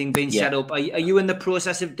there anything being set up? Are you in the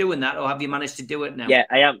process of doing that, or have you managed to do it now? Yeah,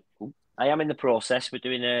 I am in the process. We're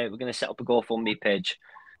going to set up a GoFundMe page.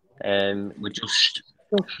 We're just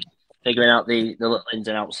figuring out the little ins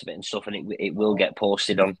and outs of it and stuff, and it will get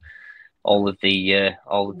posted on all of the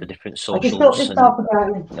different socials and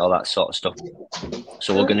all that sort of stuff.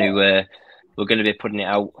 So we're going to be putting it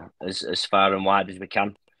out as far and wide as we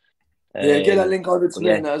can. Get that link over to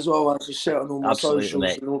me and that as well. I just share it on all my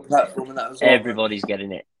socials and all platforms and that as well. Everybody's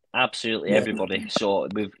getting it. Absolutely everybody. So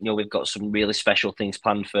we've got some really special things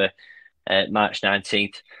planned for March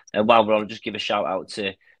 19th. And while we're on, just give a shout out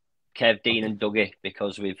to Kev, Dean, and Dougie,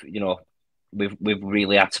 because we've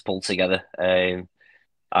really had to pull together, and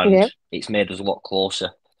it's made us a lot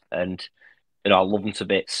closer. And I love them to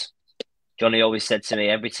bits. Johnny always said to me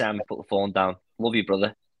every time I put the phone down, "Love you,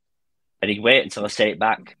 brother," and he'd wait until I say it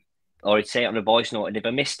back, or he'd say it on a voice note. And if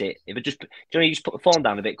I missed it, you just put the phone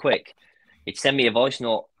down a bit quick, he'd send me a voice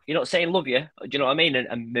note. You're not saying "love you," do you know what I mean?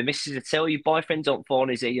 And my missus would tell your boyfriend's on phone,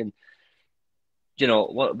 is he? And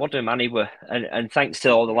what a man he were. And thanks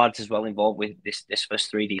to all the lads as well involved with this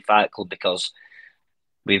first 3D Fight Club, because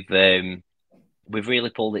we've really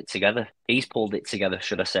pulled it together. He's pulled it together,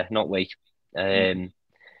 should I say, not we. The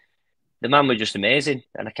man was just amazing,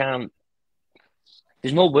 and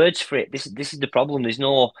there's no words for it. This is the problem. There's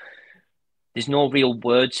no real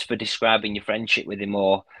words for describing your friendship with him,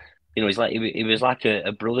 or he's like he was like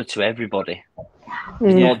a brother to everybody.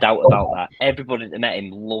 There's no doubt about that. Everybody that met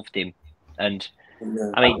him loved him. And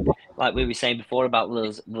I mean, like we were saying before about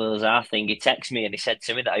Lil's R thing, he texted me and he said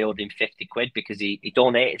to me that I owed him 50 quid because he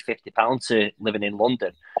donated £50 to living in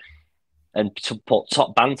London and to put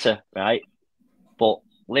top banter, right? But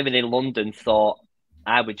living in London thought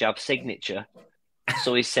I would Jab signature.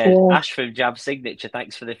 So he said, "Ash from Jab signature,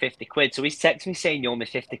 thanks for the 50 quid. So he's texted me saying, "You owe me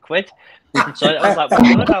 50 quid. So I was like, "What are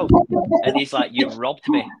you on about?" And he's like, "You robbed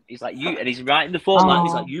me." He's like, "You," and he's writing the phone line.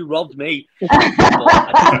 He's like, "You robbed me." But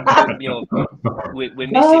we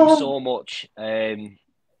miss him so much. And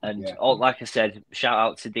like I said, shout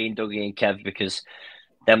out to Dean, Dougie, and Kev, because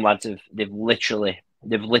them lads they've literally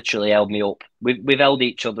held me up. We've held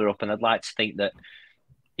each other up, and I'd like to think that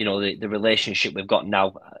the relationship we've got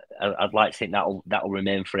now, I'd like to think that'll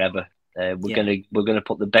remain forever. We're gonna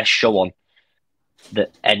put the best show on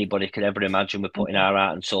that anybody could ever imagine. We're putting our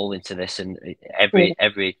heart and soul into this, and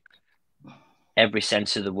every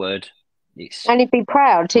sense of the word. And he'd be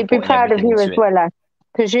proud. He'd be proud of you as well,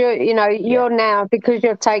 because you're now, because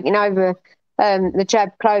you're taking over the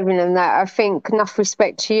Jab clothing and that. I think enough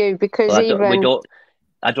respect to you, because I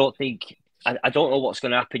don't know what's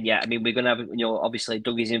going to happen yet. I mean, we're going to have, obviously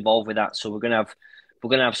Dougie's involved with that, so we're going to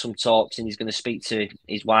have some talks, and he's going to speak to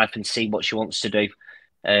his wife and see what she wants to do.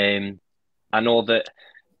 I know that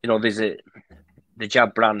there's the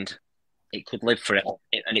Jab brand. It could live for it,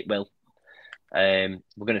 and it will.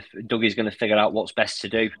 Dougie's going to figure out what's best to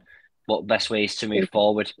do, what best way is to move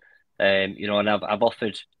forward. And I've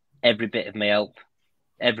offered every bit of my help.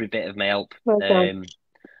 Okay.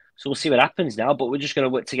 So we'll see what happens now. But we're just going to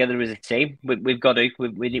work together as a team. We've got to.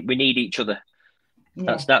 We need each other.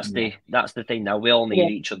 Yeah. That's the thing now. We all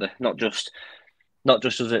need each other, not just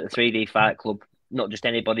us at the 3D Fight Club, not just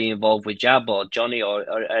anybody involved with Jab or Johnny or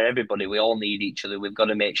everybody. We all need each other. We've got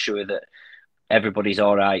to make sure that everybody's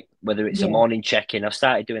all right, whether it's a morning check-in. I've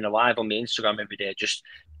started doing a live on my Instagram every day, just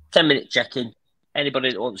 10-minute check-in.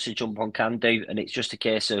 Anybody that wants to jump on can do, and it's just a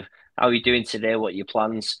case of how are you doing today, what are your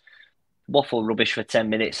plans, waffle rubbish for 10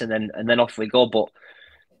 minutes, and then off we go. But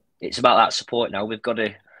it's about that support now. We've got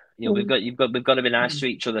to, we've got to be nice to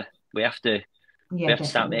each other. We have to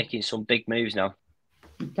start making some big moves now.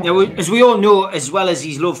 Now, as we all know, as well as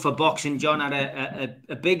his love for boxing, John had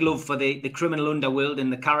a big love for the criminal underworld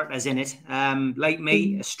and the characters in it. Like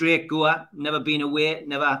me, a straight goer, never been away,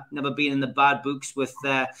 never been in the bad books with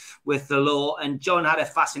the law. And John had a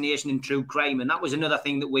fascination in true crime, and that was another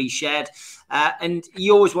thing that we shared. And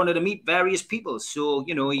he always wanted to meet various people. So,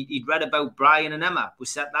 he'd read about Brian and Emma. We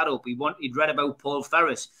set that up. He'd read about Paul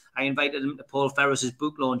Ferris. I invited him to Paul Ferris's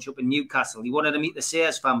book launch up in Newcastle. He wanted to meet the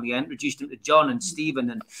Sayers family. I introduced him to John and Stephen,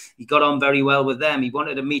 and he got on very well with them. He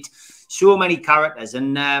wanted to meet so many characters.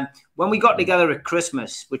 And when we got together at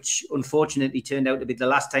Christmas, which unfortunately turned out to be the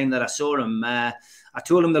last time that I saw him, I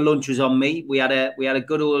told him the lunch was on me. We had a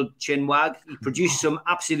good old chin wag. He produced some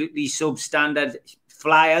absolutely substandard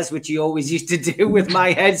flyers, which he always used to do with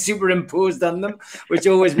my head superimposed on them, which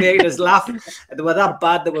always made us laugh. They were that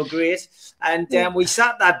bad, they were great. And we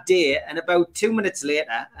sat that day, and about 2 minutes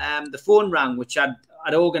later, the phone rang, which I'd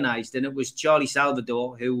organised, and it was Charlie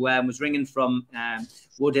Salvador, who was ringing from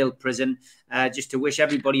Woodhill Prison just to wish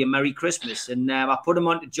everybody a Merry Christmas. And I put him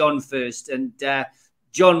on to John first, and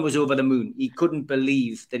John was over the moon. He couldn't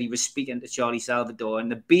believe that he was speaking to Charlie Salvador,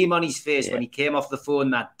 and the beam on his face when he came off the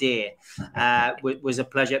phone that day was a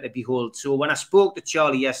pleasure to behold. So when I spoke to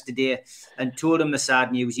Charlie yesterday and told him the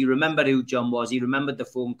sad news, he remembered who John was. He remembered the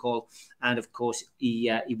phone call, and of course,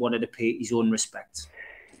 he wanted to pay his own respects.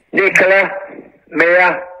 Nicola,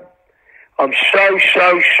 Mia, I'm so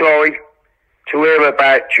sorry to hear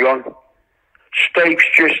about John. Steve's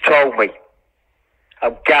just told me.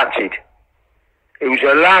 I'm gutted. He was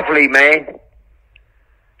a lovely man,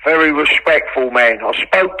 very respectful man. I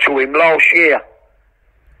spoke to him last year.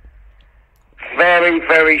 Very,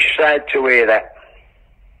 very sad to hear that.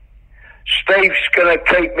 Steve's going to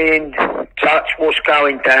keep me in touch what's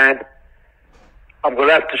going down. I'm going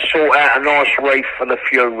to have to sort out a nice wreath for the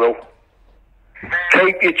funeral.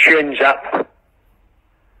 Keep your chins up.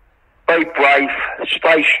 Be brave.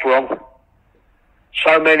 Stay strong.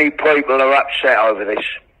 So many people are upset over this.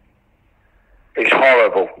 It's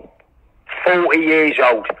horrible. 40 years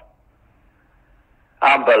old.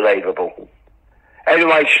 Unbelievable.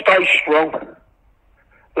 Anyway, stay strong.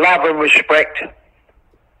 Love and respect.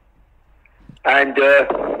 And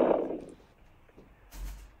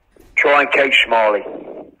try and keep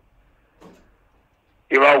smiling.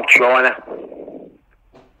 Your old China.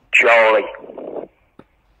 Charlie.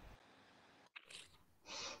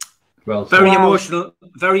 Well, very emotional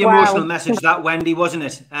message that, Wendy, wasn't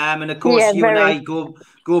it? And of course, you and I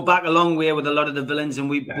go back a long way with a lot of the villains, and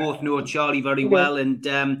we both know Charlie very well. And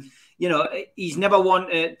he's never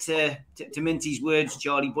wanted to mince his words,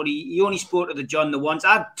 Charlie, but he only spoke to the John the once.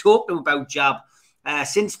 I'd talked to him about Jab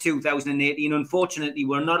since 2018. Unfortunately,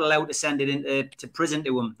 we're not allowed to send it into prison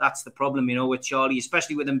to him. That's the problem, with Charlie,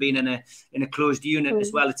 especially with him being in a closed unit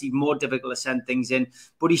as well. It's even more difficult to send things in.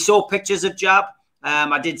 But he saw pictures of Jab.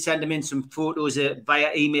 I did send him in some photos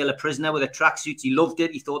via email, a prisoner with a tracksuit. He loved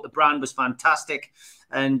it. He thought the brand was fantastic.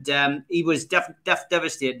 And he was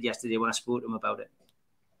devastated yesterday when I spoke to him about it.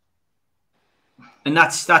 And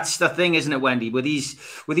that's the thing, isn't it, Wendy? With these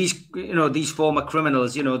these former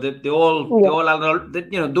criminals, they all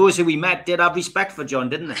had, those who we met did have respect for John,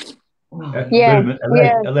 didn't they?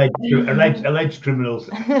 Alleged criminals.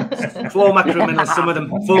 Former criminals, some of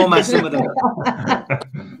them. Some of them.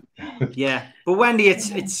 Yeah, but Wendy,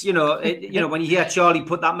 it's when you hear Charlie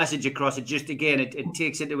put that message across, it just it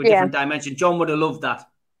takes it to a different dimension. John would have loved that.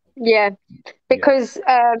 Yeah, because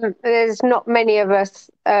there's not many of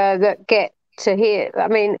us that get to hear. I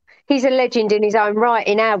mean, he's a legend in his own right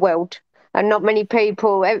in our world, and not many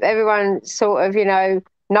people. Everyone sort of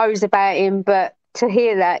knows about him, but to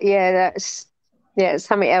hear that, it's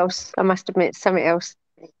something else. I must admit, something else.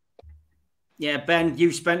 Yeah, Ben,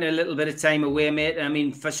 you spent a little bit of time away, mate. I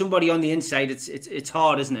mean, for somebody on the inside, it's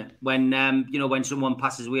hard, isn't it? When when someone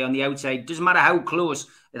passes away on the outside, doesn't matter how close,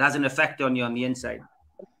 it has an effect on you on the inside.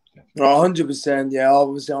 100%. Yeah, I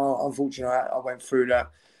was unfortunate. I went through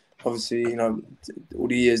that. Obviously, all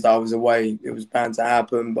the years that I was away, it was bound to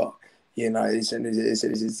happen. But it's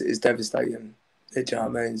devastating. Do you know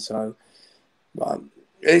what I mean? So, but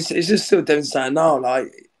it's just still devastating now.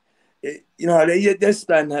 Like, you know, they're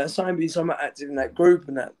saying that Simon be so active in that group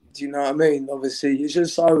and that. Do you know what I mean? Obviously, it's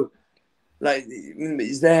just so like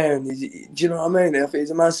he's there, and do you know what I mean? I think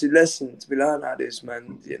it's a massive lesson to be learned out of this,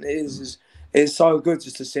 man. It is. It's so good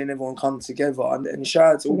just to see everyone come together, and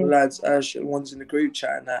shout out to all the lads, Ash, and ones in the group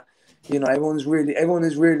chat, and that. You know, everyone is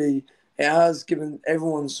really. It has given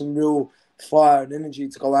everyone some real fire and energy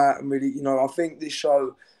to go out and really, you know. I think this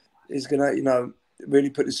show is gonna, you know, really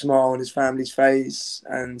put a smile on his family's face,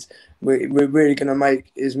 and we're really gonna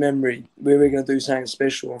make his memory. We're really gonna do something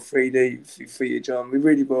special on 3D for you, John. We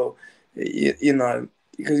really will, you know,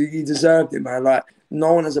 because you deserved it, man. Like,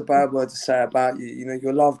 no one has a bad word to say about you. You know,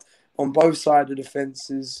 you're loved on both sides of the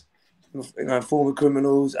fences. You know, former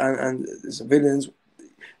criminals and civilians.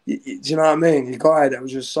 Do you know what I mean? The guy that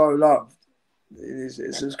was just so loved. It's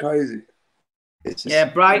just crazy. It's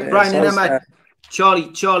just, Brian so Ingham,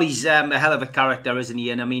 Charlie's a hell of a character, isn't he?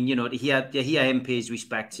 And I mean, you know, to hear him pay his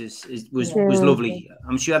respects was lovely.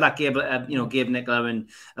 I'm sure that gave Nicola and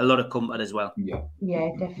a lot of comfort as well. Yeah,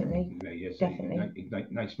 definitely. Definitely.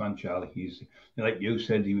 Nice man, Charlie. He's, like you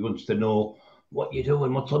said, he wants to know what you do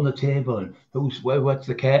and what's on the table and what's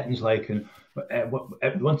the curtains like, and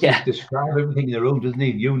wants to describe everything in the room, doesn't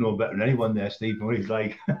he? You know better than anyone there, Steve, what he's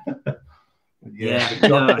like. Getting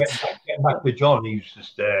back to John, he's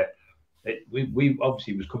just we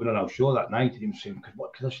obviously was coming on our show that night, and he was saying,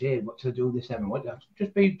 "What can I say? What can I do this time? What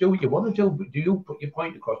just do what you want to do. Do you put your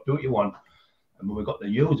point across? Do what you want." And when we got the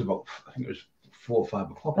news about, I think it was 4 or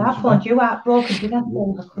 5 o'clock. That one, you heartbroken,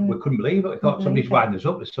 didn't we couldn't believe it. We thought somebody's winding us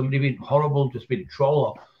up. There's somebody being horrible, just being a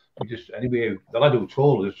troll. Anyway, the lad who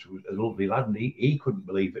told us was a lovely lad, and he couldn't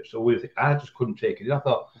believe it. So I just couldn't take it. I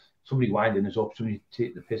thought somebody winding us up, somebody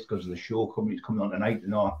taking the piss because of the show coming on tonight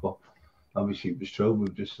and all. But obviously it was true. We were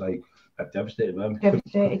just like devastated.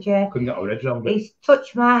 Devastated, yeah. Couldn't get our heads around it. He's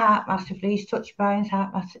touched my heart massively. He's touched Brian's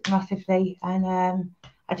heart massively, and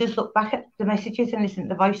I just look back at the messages and listen to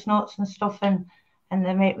the voice notes and stuff, and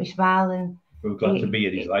they make me smile. And we're glad to be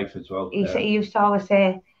in his life as well. He used to always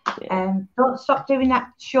say, "Don't stop doing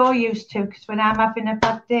that show you used to, because when I'm having a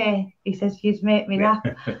bad day," he says, "you make me laugh."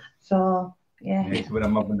 So yeah. When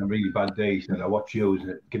I'm having a really bad day, he said, "I watch you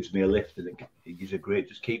and it gives me a lift, and it gives a great,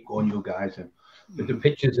 just keep going, you guys." And the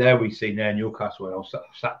pictures there we seen there in Newcastle, when I was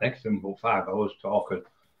sat next to him for 5 hours talking,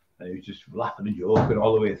 and he was just laughing and joking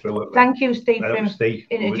all the way through it. Thank you, Steve, for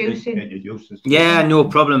introducing us. Yeah, no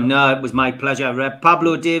problem. No, it was my pleasure.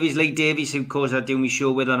 Pablo Davies, Lee Davies, who of course I do my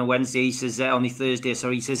show with on a Wednesday, he says, on the Thursday,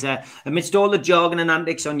 sorry, he says, amidst all the jargon and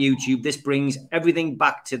antics on YouTube, this brings everything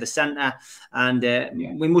back to the centre, and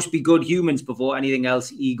we must be good humans before anything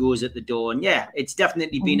else. Egos at the door. And yeah, it's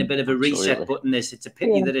definitely been a bit of a reset button, this. It's a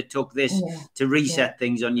pity that it took this to reset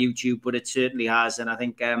things on YouTube, but it certainly has, and I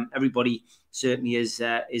think everybody certainly is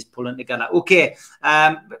pulling together. Okay,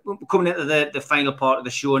 coming into the final part of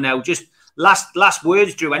the show now. Just last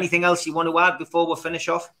words, Drew. Anything else you want to add before we finish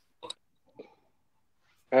off?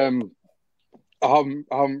 I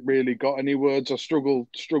haven't really got any words. I struggle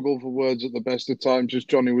for words at the best of times. Just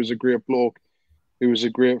Johnny was a great bloke. He was a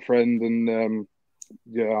great friend, and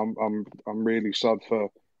I'm really sad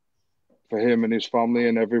for him and his family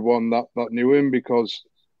and everyone that knew him, because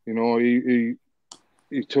you know he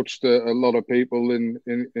touched a lot of people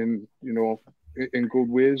in good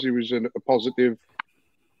ways. He was a positive,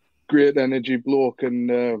 great energy bloke, and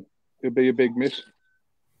he'll be a big miss.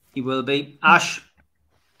 He will be. Ash?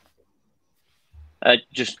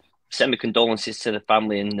 Just send my condolences to the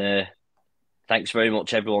family, and thanks very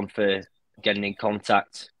much everyone for getting in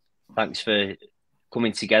contact. Thanks for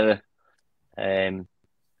coming together.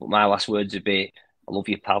 But my last words would be, I love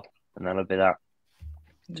you, pal, and that'll be that.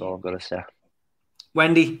 That's all I've got to say.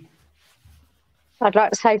 Wendy? I'd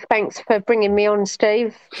like to say thanks for bringing me on,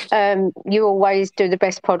 Steve. You always do the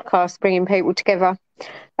best podcast, bringing people together.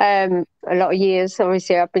 A lot of years,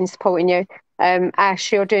 obviously, I've been supporting you.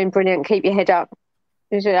 Ash, you're doing brilliant. Keep your head up.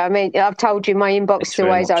 I mean, I've told you my inbox is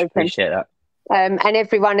always open. Appreciate that. And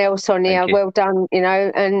everyone else on here, well done, you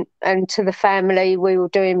know, and to the family, we will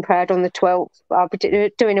do him proud on the 12th. I'll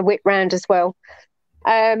be doing a whip round as well.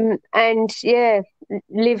 And yeah,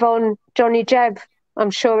 live on, Johnny Jab. I'm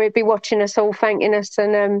sure he'd be watching us all, thanking us,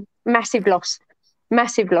 and massive loss.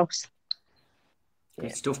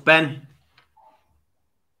 Good stuff, Ben.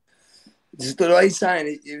 Just the way he's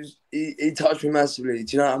saying it, he touched me massively.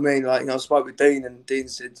 Do you know what I mean? Like, you know, I spoke with Dean, and Dean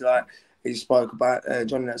said, like, he spoke about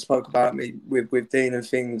Johnny that spoke about me with Dean and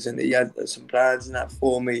things, and he had some plans and that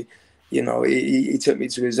for me. You know, he took me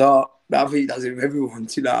to his heart. But I think he does it with everyone.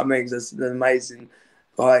 Do you know what I mean? 'Cause that's an amazing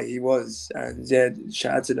guy he was. And yeah,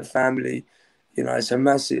 shout out to the family. You know, it's a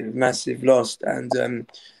massive, massive loss. And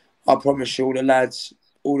I promise you, all the lads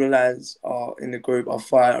are in the group are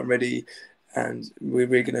fired and ready, and we're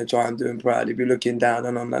going to try and do him proud. He'll be looking down,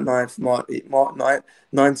 and on the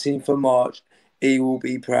 19th of March, he will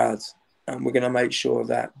be proud, and we're going to make sure of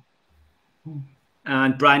that.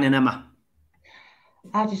 And Brian and Emma.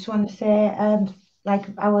 I just want to say, like,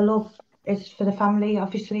 our love is for the family,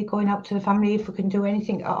 obviously, going out to the family. If we can do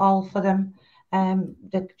anything at all for them,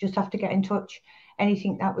 they just have to get in touch.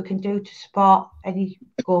 Anything that we can do to support any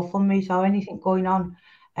GoFundMes or anything going on,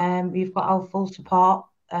 we've got our full support,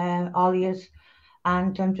 all years.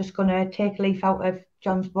 And I'm just going to take a leaf out of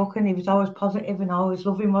John's book, and he was always positive and always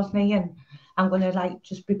loving, wasn't he? And I'm going to, like,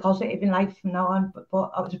 just be positive in life from now on. But it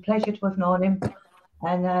was a pleasure to have known him,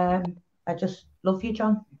 and I just love you,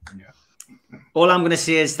 John. Yeah. All I'm going to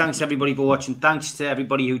say is thanks to everybody for watching. Thanks to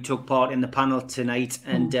everybody who took part in the panel tonight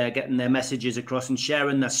and getting their messages across and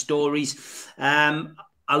sharing their stories. I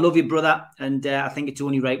love you, brother, and I think it's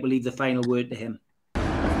only right we'll leave the final word to him.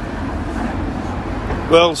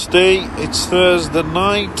 Well, Steve, it's Thursday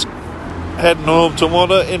night. Heading home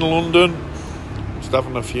tomorrow in London. Just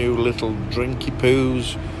having a few little drinky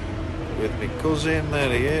poos with my cousin.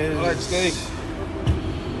 There he is. All right, Steve.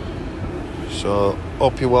 So,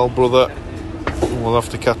 hope you're well, brother. We'll have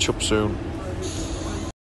to catch up soon.